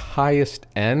the highest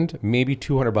end, maybe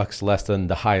 $200 less than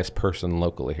the highest person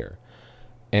locally here.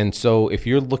 And so if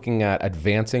you're looking at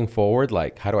advancing forward,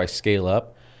 like how do I scale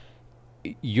up?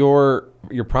 Your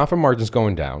profit margin's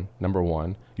going down, number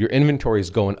one. Your inventory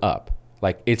is going up.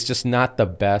 Like it's just not the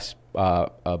best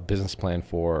business plan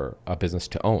for a business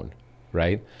to own,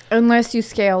 right? Unless you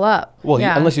scale up. Well,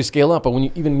 unless you scale up, but when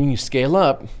you scale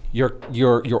up,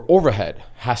 your overhead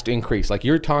has to increase. Like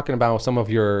you're talking about some of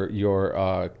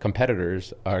your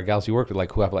competitors or gals you work with,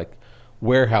 like who have like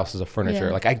warehouses of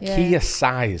furniture, like IKEA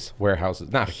size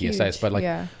warehouses, not IKEA size, but like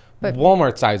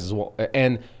Walmart size as well.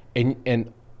 And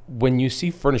when you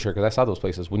see furniture, because I saw those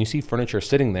places, when you see furniture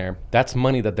sitting there, that's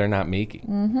money that they're not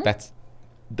making. That's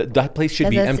that place should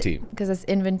be empty. Because it's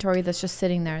inventory that's just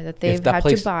sitting there that they've had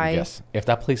to buy. Yes. If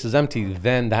that place is empty,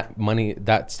 then that money,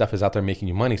 that stuff is out there making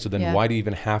you money. So then why do you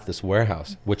even have this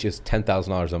warehouse, which is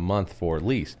 $10,000 a month for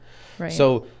lease? Right.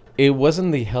 So it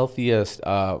wasn't the healthiest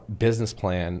business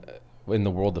plan in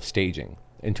the world of staging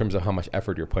in terms of how much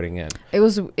effort you're putting in. It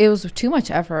was too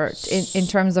much effort in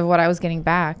terms of what I was getting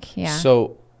back. Yeah.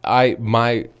 So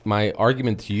my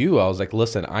argument to you, I was like,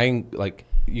 listen,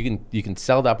 you can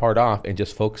sell that part off and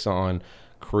just focus on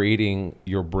creating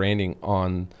your branding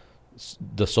on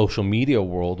the social media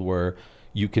world where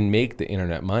you can make the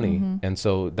internet money. And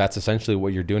so that's essentially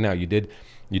what you're doing now. You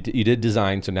did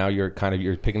design, so now you're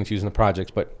picking and choosing the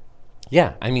projects. But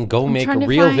yeah, I mean, go make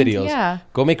real videos. Yeah.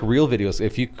 Go make real videos.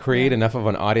 If you create enough of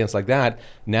an audience like that,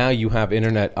 now you have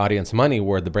internet audience money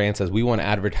where the brand says, we want to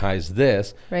advertise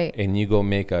this. Right. And you go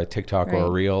make a TikTok or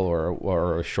a reel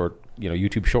or a short,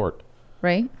 YouTube short.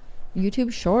 Right.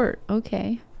 YouTube short.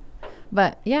 Okay.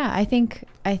 But yeah, I think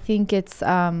it's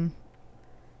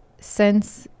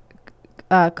since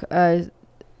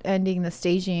ending the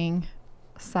staging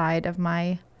side of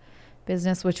my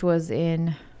business, which was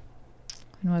when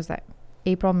was that?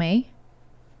 April, May.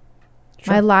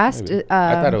 Sure, my last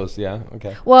I thought it was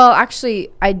okay. Well, actually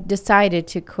I decided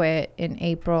to quit in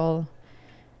April.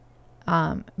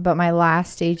 But my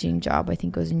last staging job I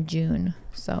think was in June,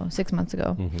 so 6 months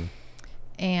ago.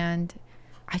 And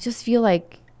I just feel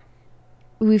like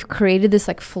we've created this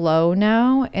like flow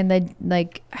now, and then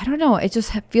like I don't know, it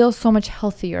just feels so much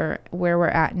healthier where we're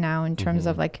at now in terms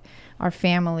of like our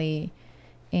family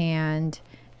and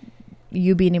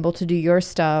you being able to do your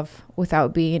stuff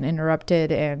without being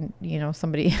interrupted and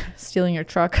somebody stealing your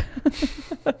truck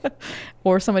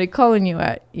or somebody calling you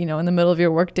at in the middle of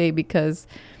your workday because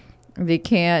they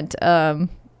can't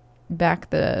back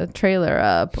the trailer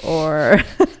up, or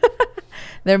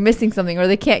they're missing something, or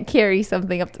they can't carry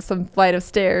something up to some flight of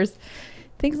stairs,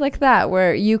 things like that,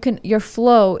 where your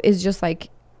flow is just like,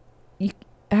 I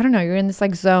don't know, you're in this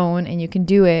like zone and you can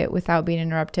do it without being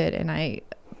interrupted. And I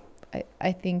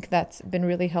think that's been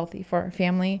really healthy for our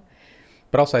family.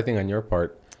 But also I think on your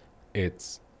part,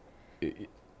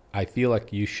 I feel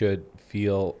like you should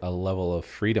feel a level of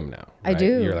freedom now. Right? I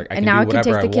do. You're like, and now I can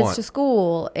take the kids to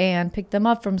school and pick them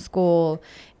up from school,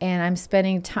 and I'm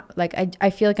spending time, like I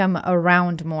feel like I'm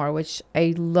around more, which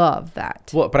I love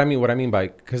that. Well, but I mean, what I mean by,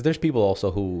 because there's people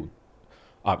also who,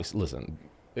 obviously, listen,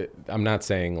 I'm not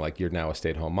saying like you're now a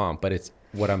stay-at-home mom, but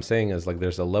what I'm saying is like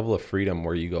there's a level of freedom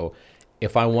where you go,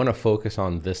 if I want to focus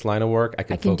on this line of work, I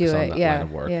can focus on that line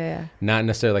of work. Yeah. Not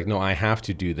necessarily like, no, I have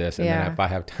to do this. And then if I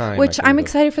have time. Which I'm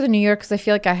excited for the new year because I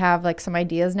feel like I have like some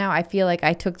ideas now. I feel like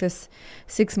I took this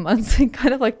 6 months and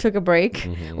kind of like took a break,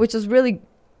 which was really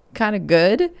kind of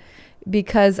good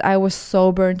because I was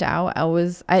so burnt out.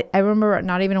 I remember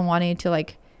not even wanting to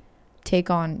like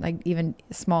take on like even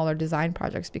smaller design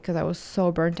projects because I was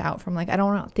so burnt out from like, I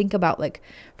don't want to think about like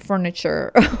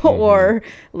furniture or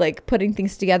like putting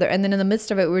things together. And then in the midst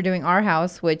of it, we were doing our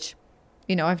house, which,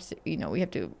 we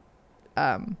have to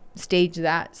stage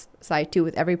that side too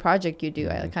with every project you do.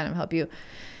 I kind of help you.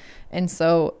 And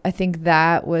so I think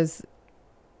that was,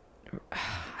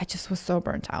 I just was so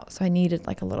burnt out. So I needed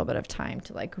like a little bit of time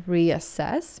to like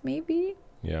reassess maybe.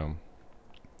 Yeah.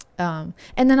 And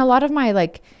then a lot of my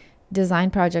like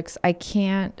design projects,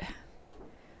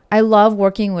 I love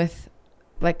working with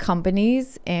like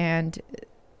companies and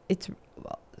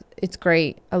it's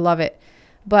great. I love it.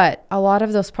 But a lot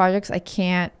of those projects I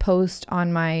can't post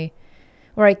on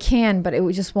or I can, but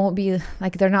it just won't be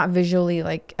like, they're not visually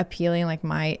like appealing, like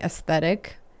my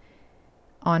aesthetic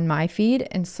on my feed.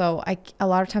 And so a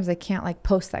lot of times I can't like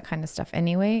post that kind of stuff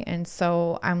anyway. And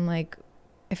so I'm like,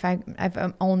 if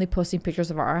I'm only posting pictures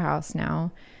of our house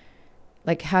now,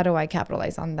 like, how do I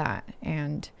capitalize on that?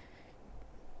 And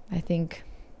I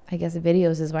guess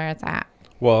videos is where it's at.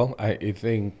 Well, I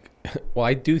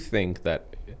do think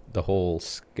that the whole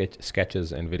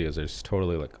sketches and videos is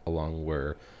totally like along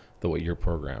the way you're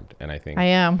programmed. And I think I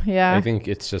am. Yeah. I think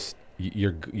it's just,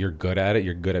 you're good at it.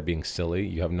 You're good at being silly.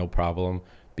 You have no problem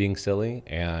being silly.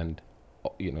 And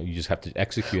you just have to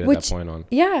execute at that point on.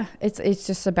 Yeah. It's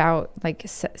just about like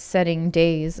setting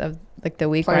days of like the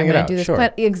week planning where I'm going to do this. Sure.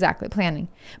 Exactly. Planning.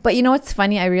 But you know what's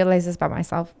funny? I realized this about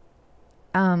myself.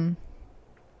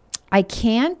 I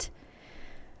can't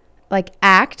like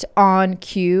act on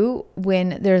cue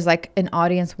when there's like an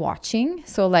audience watching.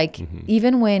 So like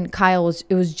even when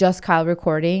it was just Kyle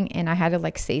recording and I had to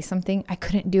like say something, I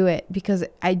couldn't do it because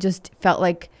I just felt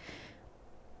like,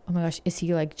 oh my gosh, is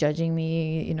he like judging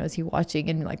me? You know, is he watching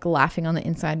and like laughing on the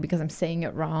inside because I'm saying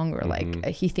it wrong, or like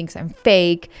he thinks I'm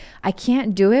fake? I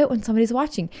can't do it when somebody's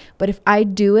watching. But if I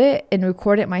do it and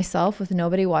record it myself with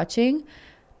nobody watching,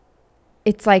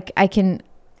 it's like I can,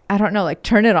 I don't know, like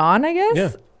turn it on, I guess.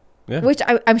 Yeah. Yeah. Which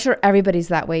I'm sure everybody's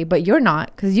that way, but you're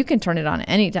not, because you can turn it on at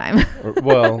any time.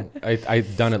 Well,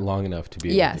 I've done it long enough to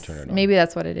be able to turn it on. Maybe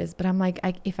that's what it is. But I'm like,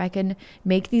 if I can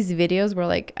make these videos where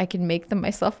like I can make them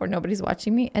myself where nobody's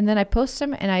watching me, and then I post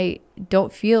them and I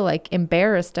don't feel like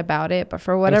embarrassed about it, but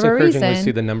for whatever reason, to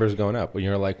see the numbers going up when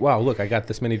you're like, wow, look, I got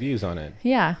this many views on it.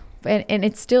 Yeah. And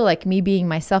it's still like me being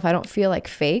myself. I don't feel like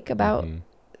fake about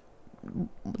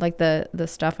like the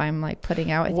stuff I'm like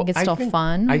putting out. I think it's still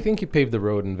fun. I think you paved the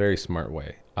road in a very smart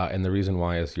way. And the reason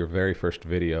why is your very first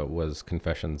video was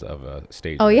Confessions of a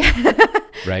Stage. Oh yeah.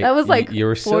 Right. That was like you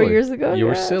were 4 years ago. You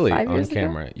were silly 5 on years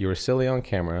camera. ago. You were silly on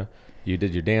camera. You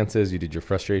did your dances, you did your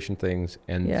frustration things.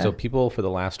 And so people for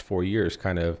the last 4 years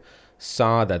kind of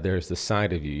saw that there's the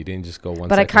side of you. You didn't just go one.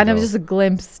 But I kind of just had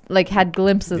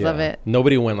glimpses of it.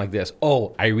 Nobody went like this.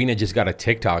 Oh, Irina just got a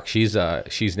TikTok. She's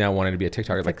now wanting to be a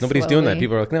TikToker. Like nobody's doing that.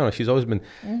 People are like, no, she's always been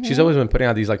putting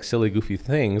out these like silly, goofy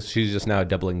things. She's just now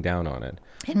doubling down on it.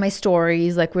 In my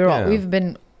stories, like we've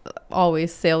been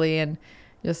always silly and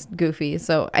just goofy.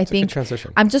 So I think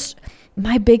transition.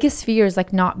 My biggest fear is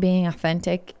like not being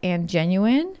authentic and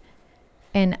genuine.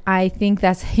 And I think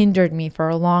that's hindered me for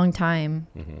a long time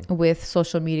with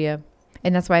social media.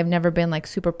 And that's why I've never been like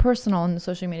super personal in the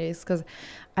social media, because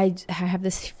I have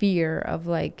this fear of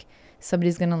like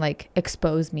somebody's going to like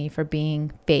expose me for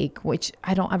being fake, which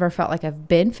I don't ever felt like I've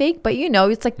been fake. But, you know,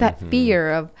 it's like that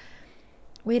fear of,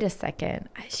 wait a second,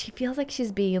 she feels like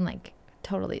she's being like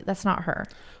totally, that's not her.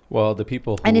 Well, the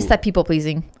people and it's that people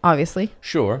pleasing, obviously.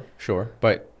 Sure.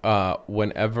 But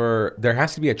whenever there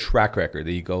has to be a track record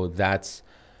that you go, that's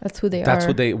who they are. That's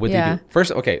what they do.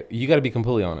 First, okay, you got to be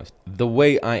completely honest. The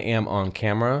way I am on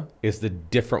camera is the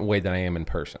different way that I am in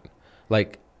person.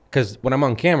 Like, because when I'm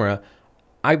on camera,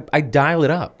 I dial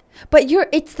it up. But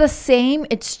it's the same.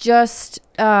 It's just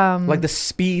like the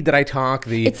speed that I talk.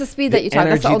 It's the speed that you talk.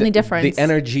 That's the only difference. The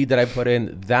energy that I put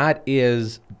in.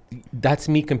 That's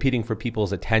me competing for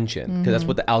people's attention, because that's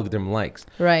what the algorithm likes.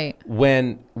 Right.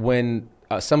 When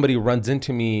somebody runs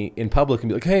into me in public and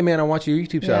be like, hey man, I watch your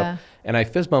YouTube stuff, and I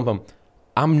fist bump them,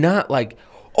 I'm not like,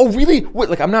 oh really? What?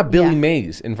 Like I'm not Billy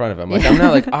Mays in front of him. Like I'm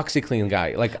not like OxyClean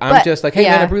guy. Like I'm just like, hey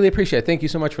man, I really appreciate it. Thank you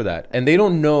so much for that. And they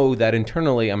don't know that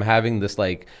internally I'm having this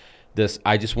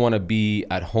I just want to be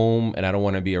at home and I don't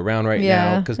want to be around right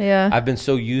now, because I've been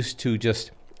so used to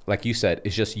just, like you said,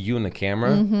 it's just you and the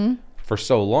camera for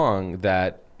so long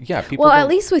that people. Well, at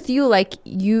least with you, like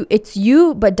it's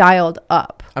you but dialed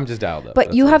up. I'm just dialed up.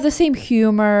 But you have the same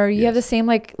humor. You have the same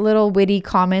like little witty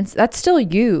comments. That's still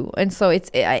you. And so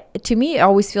to me, it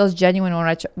always feels genuine when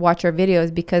I watch your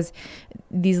videos, because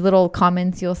these little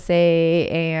comments you'll say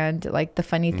and like the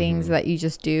funny things that you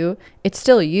just do, it's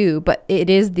still you, but it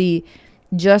is the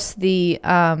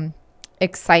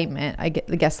excitement, I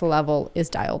guess the level is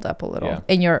dialed up a little,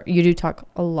 and you do talk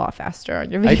a lot faster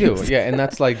on your videos. I do, and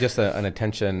that's like just an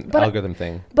attention algorithm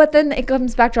thing. But then it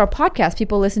comes back to our podcast.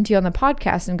 People listen to you on the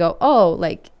podcast and go, oh,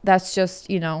 like that's just,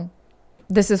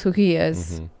 this is who he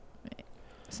is.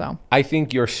 So I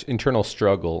think your internal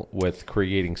struggle with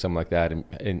creating something like that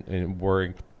and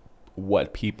worrying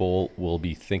what people will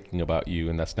be thinking about you,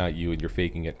 and that's not you and you're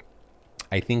faking it,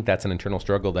 I think that's an internal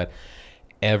struggle that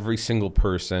every single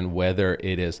person, whether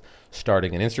it is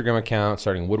starting an Instagram account,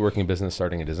 starting a woodworking business,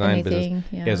 starting a design business,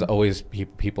 is always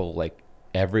people, like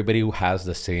everybody who has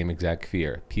the same exact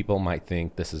fear. People might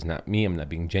think this is not me. I'm not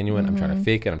being genuine. I'm trying to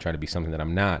fake it. I'm trying to be something that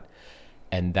I'm not.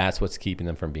 And that's what's keeping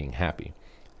them from being happy.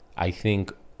 I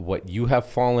think what you have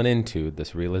fallen into,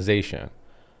 this realization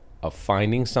of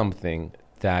finding something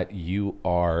that you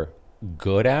are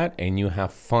good at and you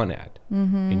have fun at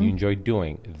and you enjoy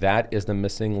doing, that is the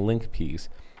missing link piece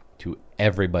to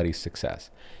everybody's success.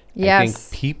 I think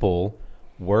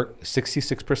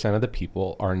 66% of the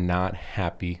people are not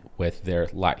happy with their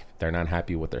life. They're not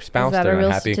happy with their spouse. Is that They're a real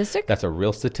not happy. Statistic? That's a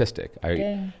real statistic.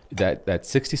 That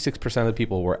 66% of the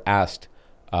people were asked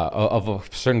of a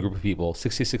certain group of people,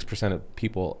 66% of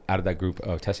people out of that group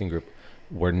of testing group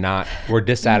were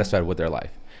dissatisfied with their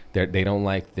life. They don't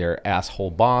like their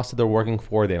asshole boss that they're working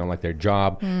for. They don't like their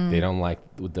job. They don't like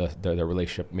their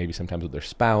relationship, maybe sometimes with their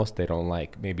spouse. They don't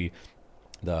like maybe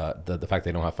the fact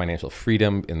they don't have financial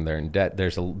freedom and they're in debt.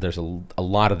 There's a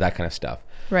lot of that kind of stuff.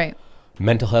 Right.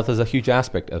 Mental health is a huge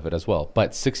aspect of it as well.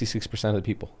 But 66% of the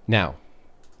people. Now,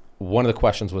 one of the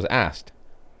questions was asked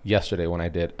yesterday when I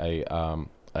did a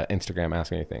Instagram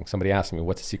asked me anything. Somebody asked me,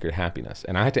 what's the secret of happiness?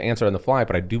 And I had to answer on the fly,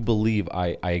 but I do believe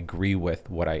I agree with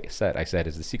what I said. I said,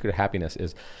 is the secret of happiness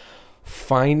is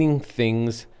finding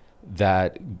things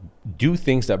that do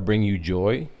things that bring you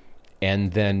joy,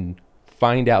 and then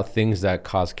find out things that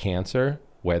cause cancer,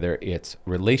 whether it's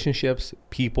relationships,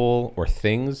 people, or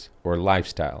things, or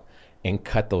lifestyle, and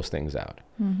cut those things out.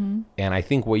 Mm-hmm. And I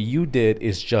think what you did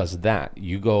is just that.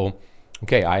 You go,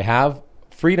 okay, I have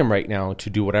freedom right now to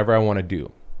do whatever I want to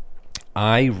do.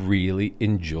 I really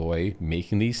enjoy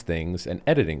making these things and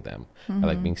editing them. Mm-hmm. I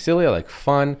like being silly, I like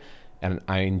fun, and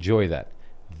I enjoy that.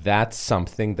 That's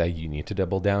something that you need to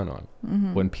double down on.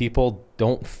 Mm-hmm. When people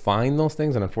don't find those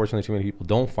things, and unfortunately too many people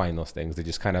don't find those things, they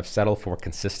just kind of settle for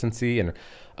consistency and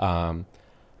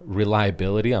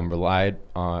reliability. I'm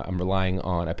relying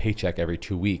on a paycheck every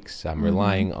 2 weeks. I'm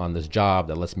relying on this job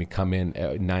that lets me come in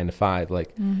at 9 to 5.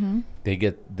 Like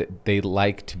they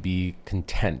like to be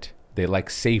content. They like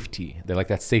safety. They like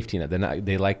that safety net.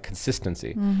 They like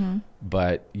consistency. Mm-hmm.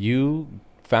 But you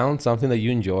found something that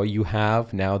you enjoy. You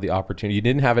have now the opportunity. You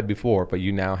didn't have it before, but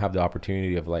you now have the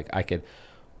opportunity of like, I could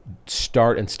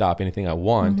start and stop anything I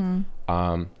want.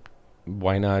 Mm-hmm.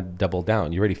 Why not double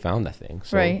down? You already found that thing.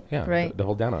 So right.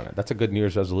 Double down on it. That's a good New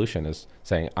Year's resolution, is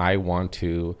saying, I want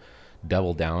to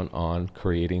double down on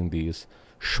creating these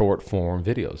short form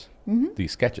videos,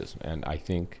 these sketches. And I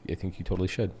think you totally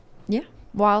should. Yeah.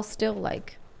 While still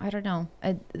like, I don't know.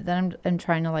 Then I'm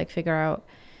trying to like figure out,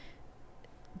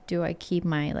 do I keep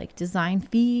my like design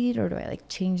feed, or do I like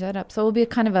change that up? So it'll be a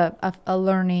kind of a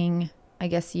learning, I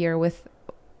guess, year with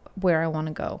where I want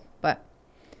to go. But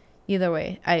either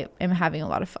way, I am having a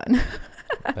lot of fun.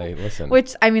 Hey, listen.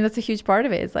 Which, I mean, that's a huge part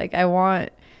of it. It's like,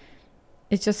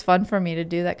 it's just fun for me to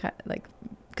do that kind of, like,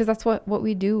 because that's what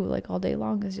we do like all day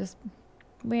long, is just,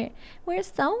 we're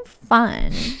so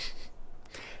fun.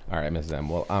 All right, Ms. M.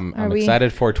 Well, I'm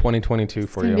excited for 2022 for you.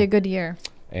 It's going to be a good year.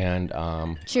 And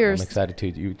cheers. I'm excited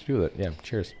to do it. Yeah,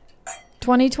 cheers.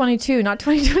 2022, not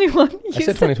 2021. I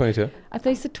said 2022. I thought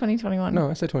you said 2021. No,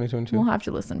 I said 2022. We'll have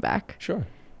to listen back. Sure.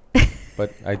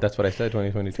 But that's what I said,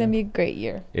 2022. It's going to be a great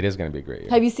year. It is going to be a great year.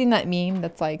 Have you seen that meme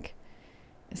that's like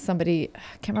somebody,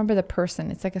 I can't remember the person,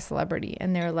 it's like a celebrity,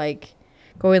 and they're like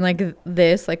going like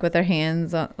this, like with their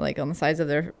hands on, like on the sides of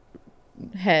their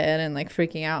head, and like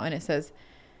freaking out, and it says,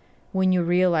 when you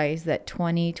realize that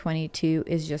 2022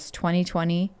 is just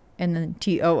 2020 and then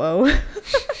TOO.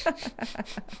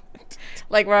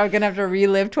 Like, we're going to have to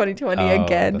relive 2020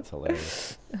 again. That's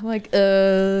hilarious. I'm like,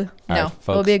 no, right, folks,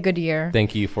 it'll be a good year.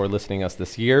 Thank you for listening to us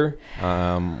this year.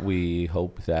 We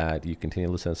hope that you continue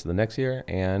to listen to us the next year.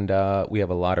 And we have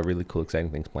a lot of really cool,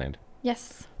 exciting things planned.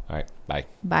 Yes. All right. Bye.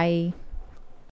 Bye.